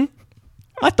Buddy in,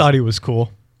 I thought he was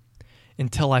cool.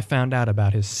 until I found out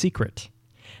about his secret,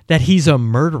 that he's a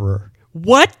murderer.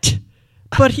 What?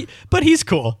 But he's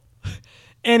cool.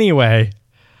 Anyway,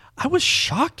 I was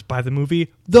shocked by the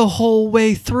movie the whole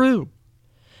way through.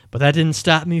 But that didn't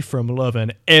stop me from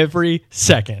loving every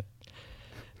second.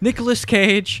 Nicolas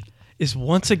Cage is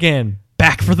once again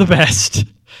back for the best.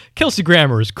 Kelsey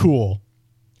Grammer is cool.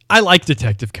 I like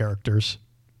detective characters.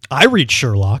 I read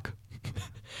Sherlock.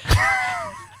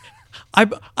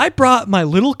 I brought my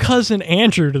little cousin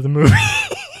Andrew to the movie.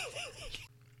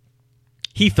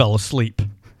 He fell asleep.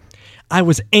 I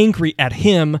was angry at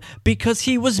him because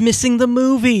he was missing the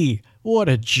movie. What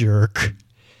a jerk.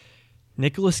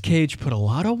 Nicolas Cage put a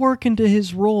lot of work into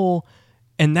his role,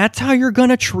 and that's how you're going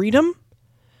to treat him?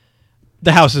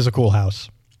 The house is a cool house.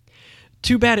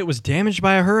 Too bad it was damaged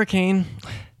by a hurricane.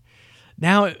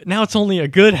 Now it's only a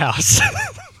good house.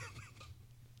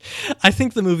 I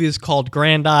think the movie is called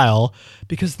Grand Isle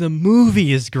because the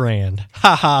movie is grand.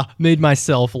 Haha, made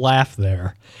myself laugh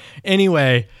there.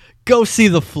 Anyway, go see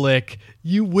the flick.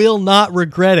 You will not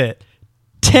regret it.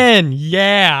 10,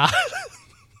 yeah.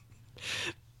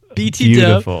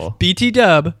 Beautiful. BT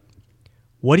Dub,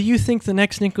 what do you think the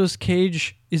next Nicolas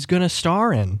Cage is going to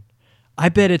star in? I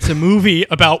bet it's a movie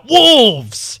about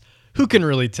wolves. Who can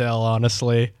really tell,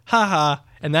 honestly? Haha.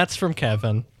 And that's from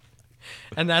Kevin.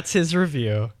 And that's his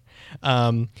review.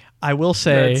 I will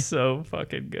say... That's so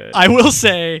fucking good. I will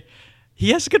say,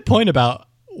 he has a good point about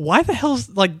why the hell's...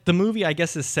 Like, the movie, I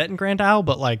guess, is set in Grand Isle,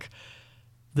 but, like,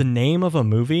 the name of a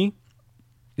movie...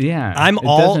 Yeah, it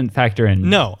doesn't factor in.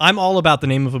 No, I'm all about the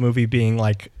name of a movie being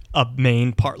like a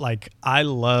main part. Like I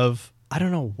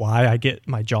don't know why I get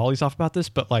my jollies off about this,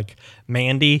 but like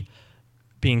Mandy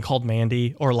being called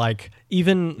Mandy, or like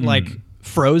even like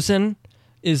Frozen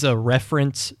is a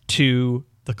reference to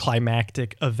the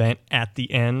climactic event at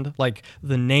the end. Like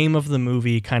the name of the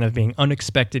movie kind of being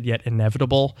unexpected yet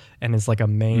inevitable and is like a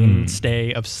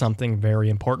mainstay of something very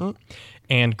important.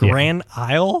 And Grand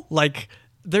Isle, like...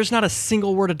 There's not a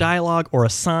single word of dialogue or a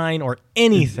sign or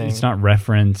anything. It's not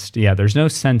referenced. Yeah, there's no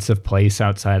sense of place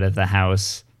outside of the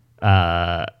house.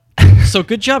 So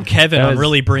good job, Kevin, on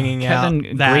really bringing out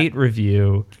that. Great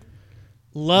review.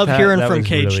 Love hearing from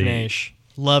Cage Nash.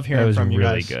 Love hearing from you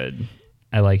really guys. Good.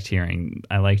 I liked hearing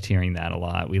that a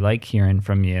lot. We like hearing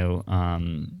from you.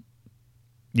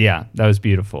 Yeah, that was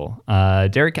beautiful.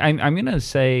 Derek, I'm going to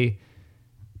say...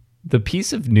 The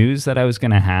piece of news that I was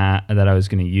going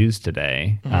to use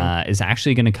today is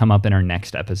actually going to come up in our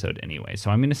next episode anyway. So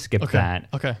I'm going to skip that.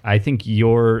 Okay. I think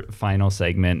your final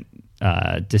segment,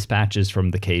 Dispatches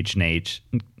from the Cage Nash,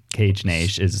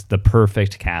 is the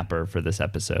perfect capper for this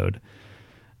episode.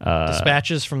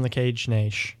 Dispatches from the Cage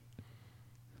Nash.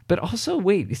 But also,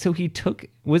 wait. So he took.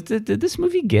 Did this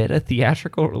movie get a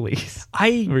theatrical release?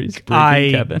 Where he's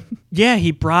bringing Kevin? Yeah,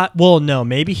 he brought. Well, no,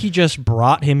 maybe he just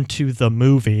brought him to the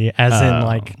movie, as in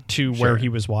like to where he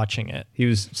was watching it. He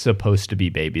was supposed to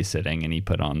be babysitting, and he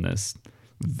put on this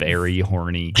very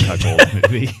horny cuckold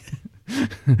movie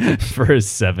for his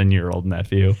 7-year-old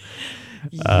nephew.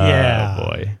 Yeah,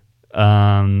 boy.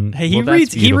 Hey,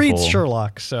 he reads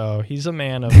Sherlock, so he's a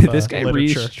man of this guy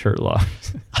literature. reads Sherlock.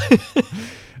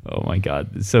 Oh my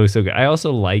God, so good. I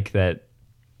also like that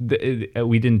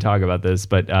we didn't talk about this,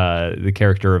 but the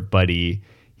character of Buddy,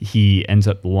 he ends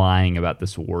up lying about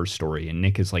this war story, and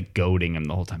Nick is like goading him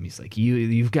the whole time. He's like,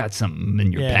 "You've got something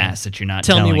in your past that you're not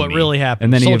telling me. Tell me what really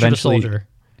happened." And then soldier he eventually, to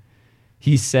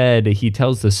soldier. he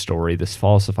tells this story, this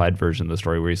falsified version of the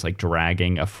story, where he's like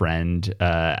dragging a friend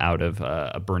out of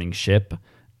a burning ship.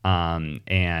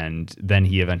 And then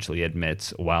he eventually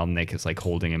admits, while Nick is like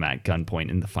holding him at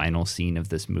gunpoint in the final scene of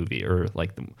this movie, or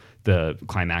like the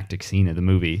climactic scene of the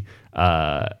movie,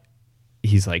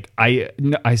 he's like,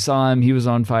 I saw him, he was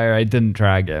on fire, I didn't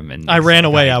drag him, and I ran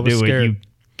away, I was scared. you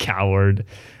coward.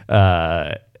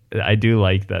 I do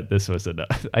like that this was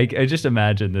enough. I just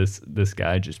imagine this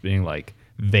guy just being like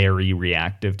very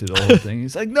reactive to the whole thing.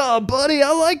 He's like, "No, Buddy,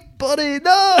 I like Buddy.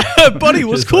 No, Buddy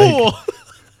was cool."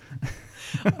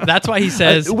 That's why he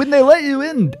says, when they let you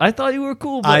in, I thought you were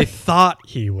cool. I thought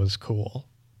he was cool.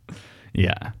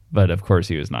 Yeah, but of course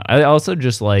he was not. I also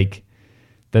just like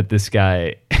that this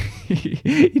guy,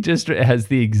 he just has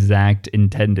the exact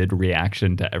intended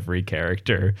reaction to every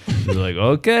character. He's like,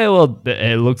 okay, well,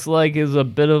 it looks like there's a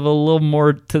bit of a little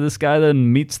more to this guy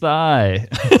than meets the eye.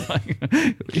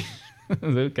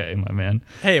 Okay, my man.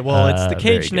 Hey, well, it's the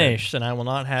Cage Nash, and I will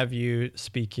not have you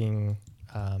speaking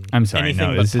I'm sorry,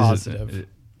 anything no, but positive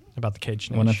about the Cage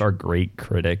Nash. One of our great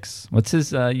critics. What's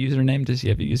his username? Does he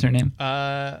have a username?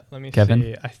 Let me Kevin?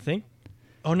 see. I think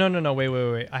Oh no!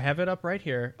 Wait! I have it up right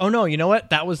here. Oh no! You know what?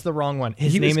 That was the wrong one.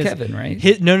 His He name was is Kevin,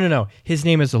 right? No. His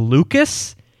name is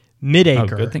Lucas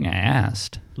Midacre. Oh, good thing I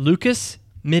asked. Lucas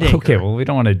Midacre. Okay, well, we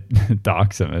don't want to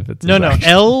dox him if it's No. his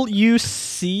actual-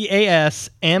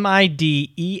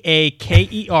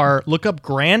 LucasMideaker. Look up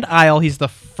Grand Isle. He's the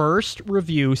first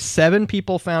review. 7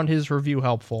 people found his review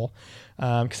helpful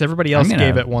because everybody else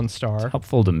gave it 1 star.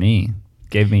 Helpful to me.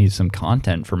 Gave me some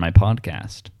content for my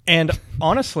podcast. And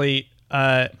honestly,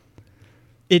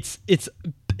 it's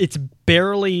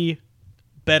barely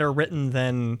better written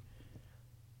than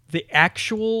the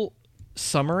actual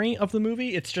summary of the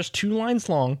movie. It's just 2 lines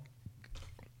long.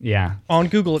 Yeah. On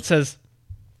Google, it says,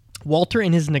 Walter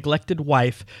and his neglected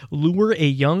wife lure a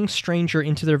young stranger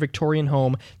into their Victorian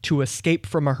home to escape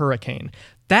from a hurricane.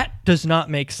 That does not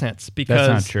make sense because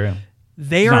That's not true.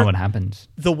 They That's are not what happens.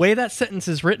 The way that sentence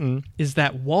is written is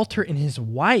that Walter and his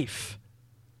wife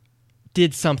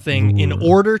did something in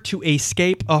order to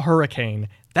escape a hurricane.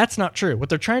 That's not true. What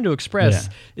they're trying to express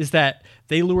is that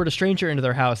they lured a stranger into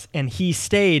their house and he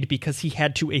stayed because he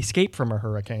had to escape from a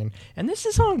hurricane. And this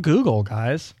is on Google,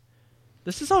 guys.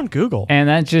 This is on Google. And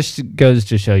that just goes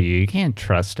to show you can't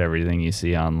trust everything you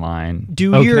see online.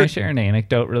 Can I share an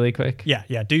anecdote really quick?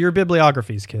 Yeah. Do your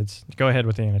bibliographies, kids. Go ahead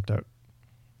with the anecdote.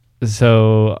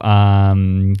 So,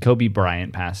 Kobe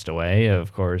Bryant passed away,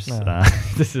 of course.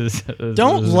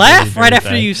 Don't laugh right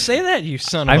after you say that, you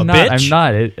son of a bitch. I'm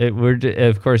not.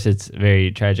 Of course, it's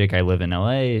very tragic. I live in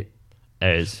LA.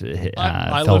 I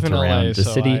Felt live in around LA, the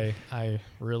so city. I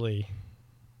really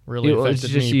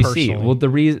affected me personally. See, well, the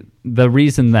reason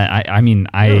that You're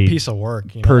a piece of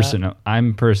work. You know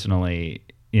I'm personally,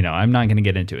 I'm not going to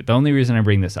get into it. The only reason I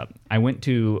bring this up, I went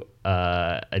to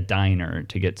a diner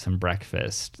to get some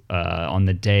breakfast on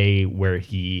the day where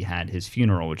he had his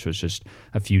funeral, which was just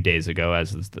a few days ago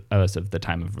as of the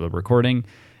time of the recording.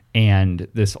 And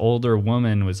this older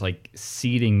woman was like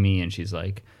seating me and she's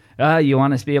like, you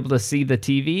want us to be able to see the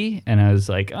TV? And I was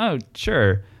like, oh,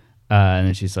 sure. And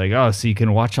then she's like, oh, so you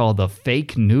can watch all the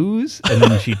fake news? And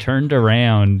then she turned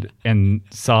around and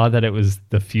saw that it was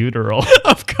the funeral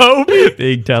of Kobe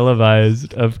being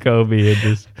televised of Kobe. And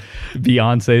just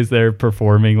Beyonce's there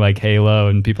performing like Halo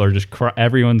and people are just,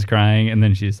 everyone's crying. And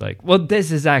then she's like, well,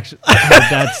 this is actually,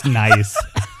 that's nice.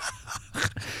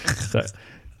 So,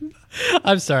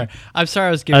 I'm sorry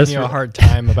I was giving you a hard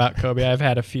time about Kobe. I've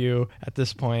had a few at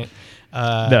this point.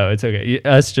 No, it's okay.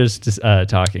 Us just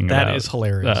talking about that is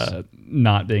hilarious.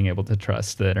 Not being able to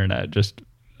trust the internet. Just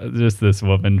this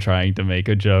woman trying to make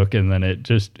a joke, and then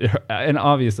and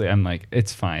obviously I'm like,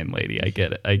 it's fine, lady. I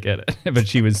get it. But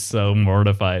she was so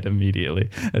mortified immediately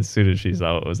as soon as she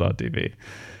saw it was on TV.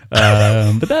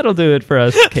 But that'll do it for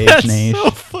us, Cage Nation. That's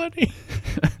so funny.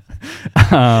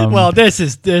 Well, this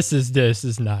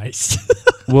is nice.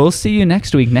 We'll see you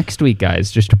next week. Next week,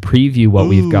 guys, just to preview what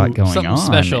we've got going something on.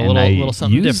 Special, and a little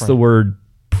something use different. The word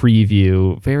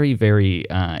preview very, very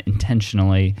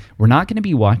intentionally. We're not going to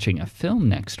be watching a film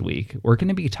next week. We're going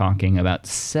to be talking about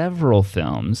several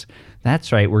films.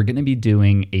 That's right. We're going to be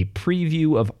doing a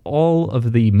preview of all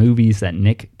of the movies that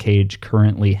Nick Cage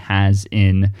currently has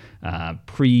in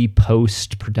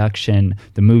post production,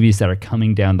 the movies that are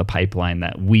coming down the pipeline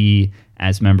that we,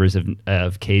 as members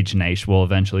of Cage Nation, will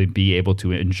eventually be able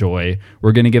to enjoy.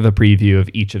 We're going to give a preview of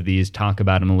each of these, talk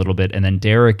about them a little bit, and then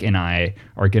Derek and I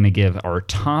are going to give our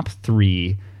top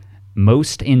 3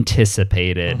 most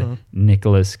anticipated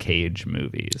Nicolas Cage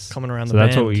movies coming around the bend. So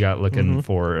that's bend. what we got looking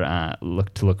for.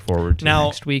 Look forward to now,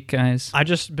 next week, guys.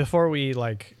 Before we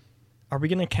are we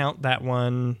going to count that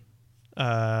one?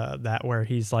 That where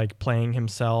he's like playing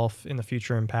himself in the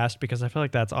future and past, because I feel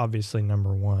like that's obviously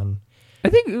number 1. I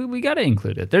think we got to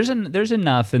include it. There's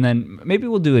enough, and then maybe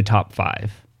we'll do a top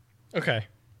 5. Okay.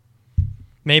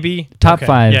 Maybe top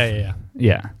 5.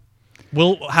 Yeah.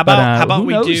 Well, how about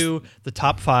we knows? do the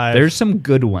top 5? There's some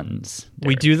good ones.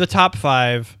 We do the top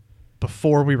 5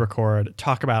 before we record,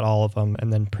 talk about all of them,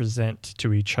 and then present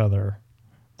to each other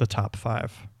the top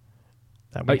 5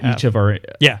 that we have. Each of our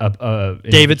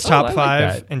David's top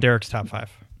 5 like and Derek's top 5.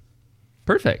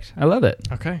 Perfect. I love it.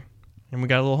 Okay. And we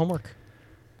got a little homework.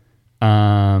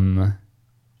 Awesome.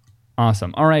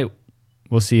 All right.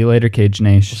 We'll see you later, Cage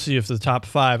Nation. We'll see you for the top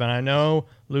 5. And I know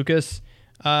Lucas,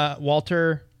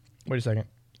 Walter. Wait a second.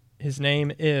 His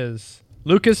name is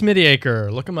Lucas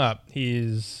Midacre. Look him up. He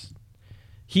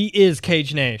is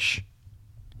Cage Nation.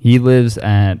 He lives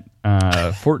at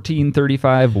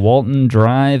 1435 Walton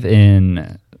Drive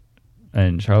in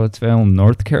Charlottesville,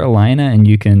 North Carolina, and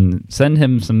you can send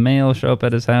him some mail, show up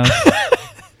at his house.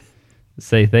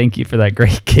 say thank you for that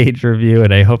great Cage review,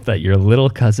 and I hope that your little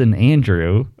cousin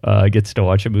Andrew gets to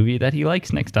watch a movie that he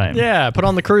likes next time. Yeah, put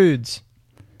on the Croods.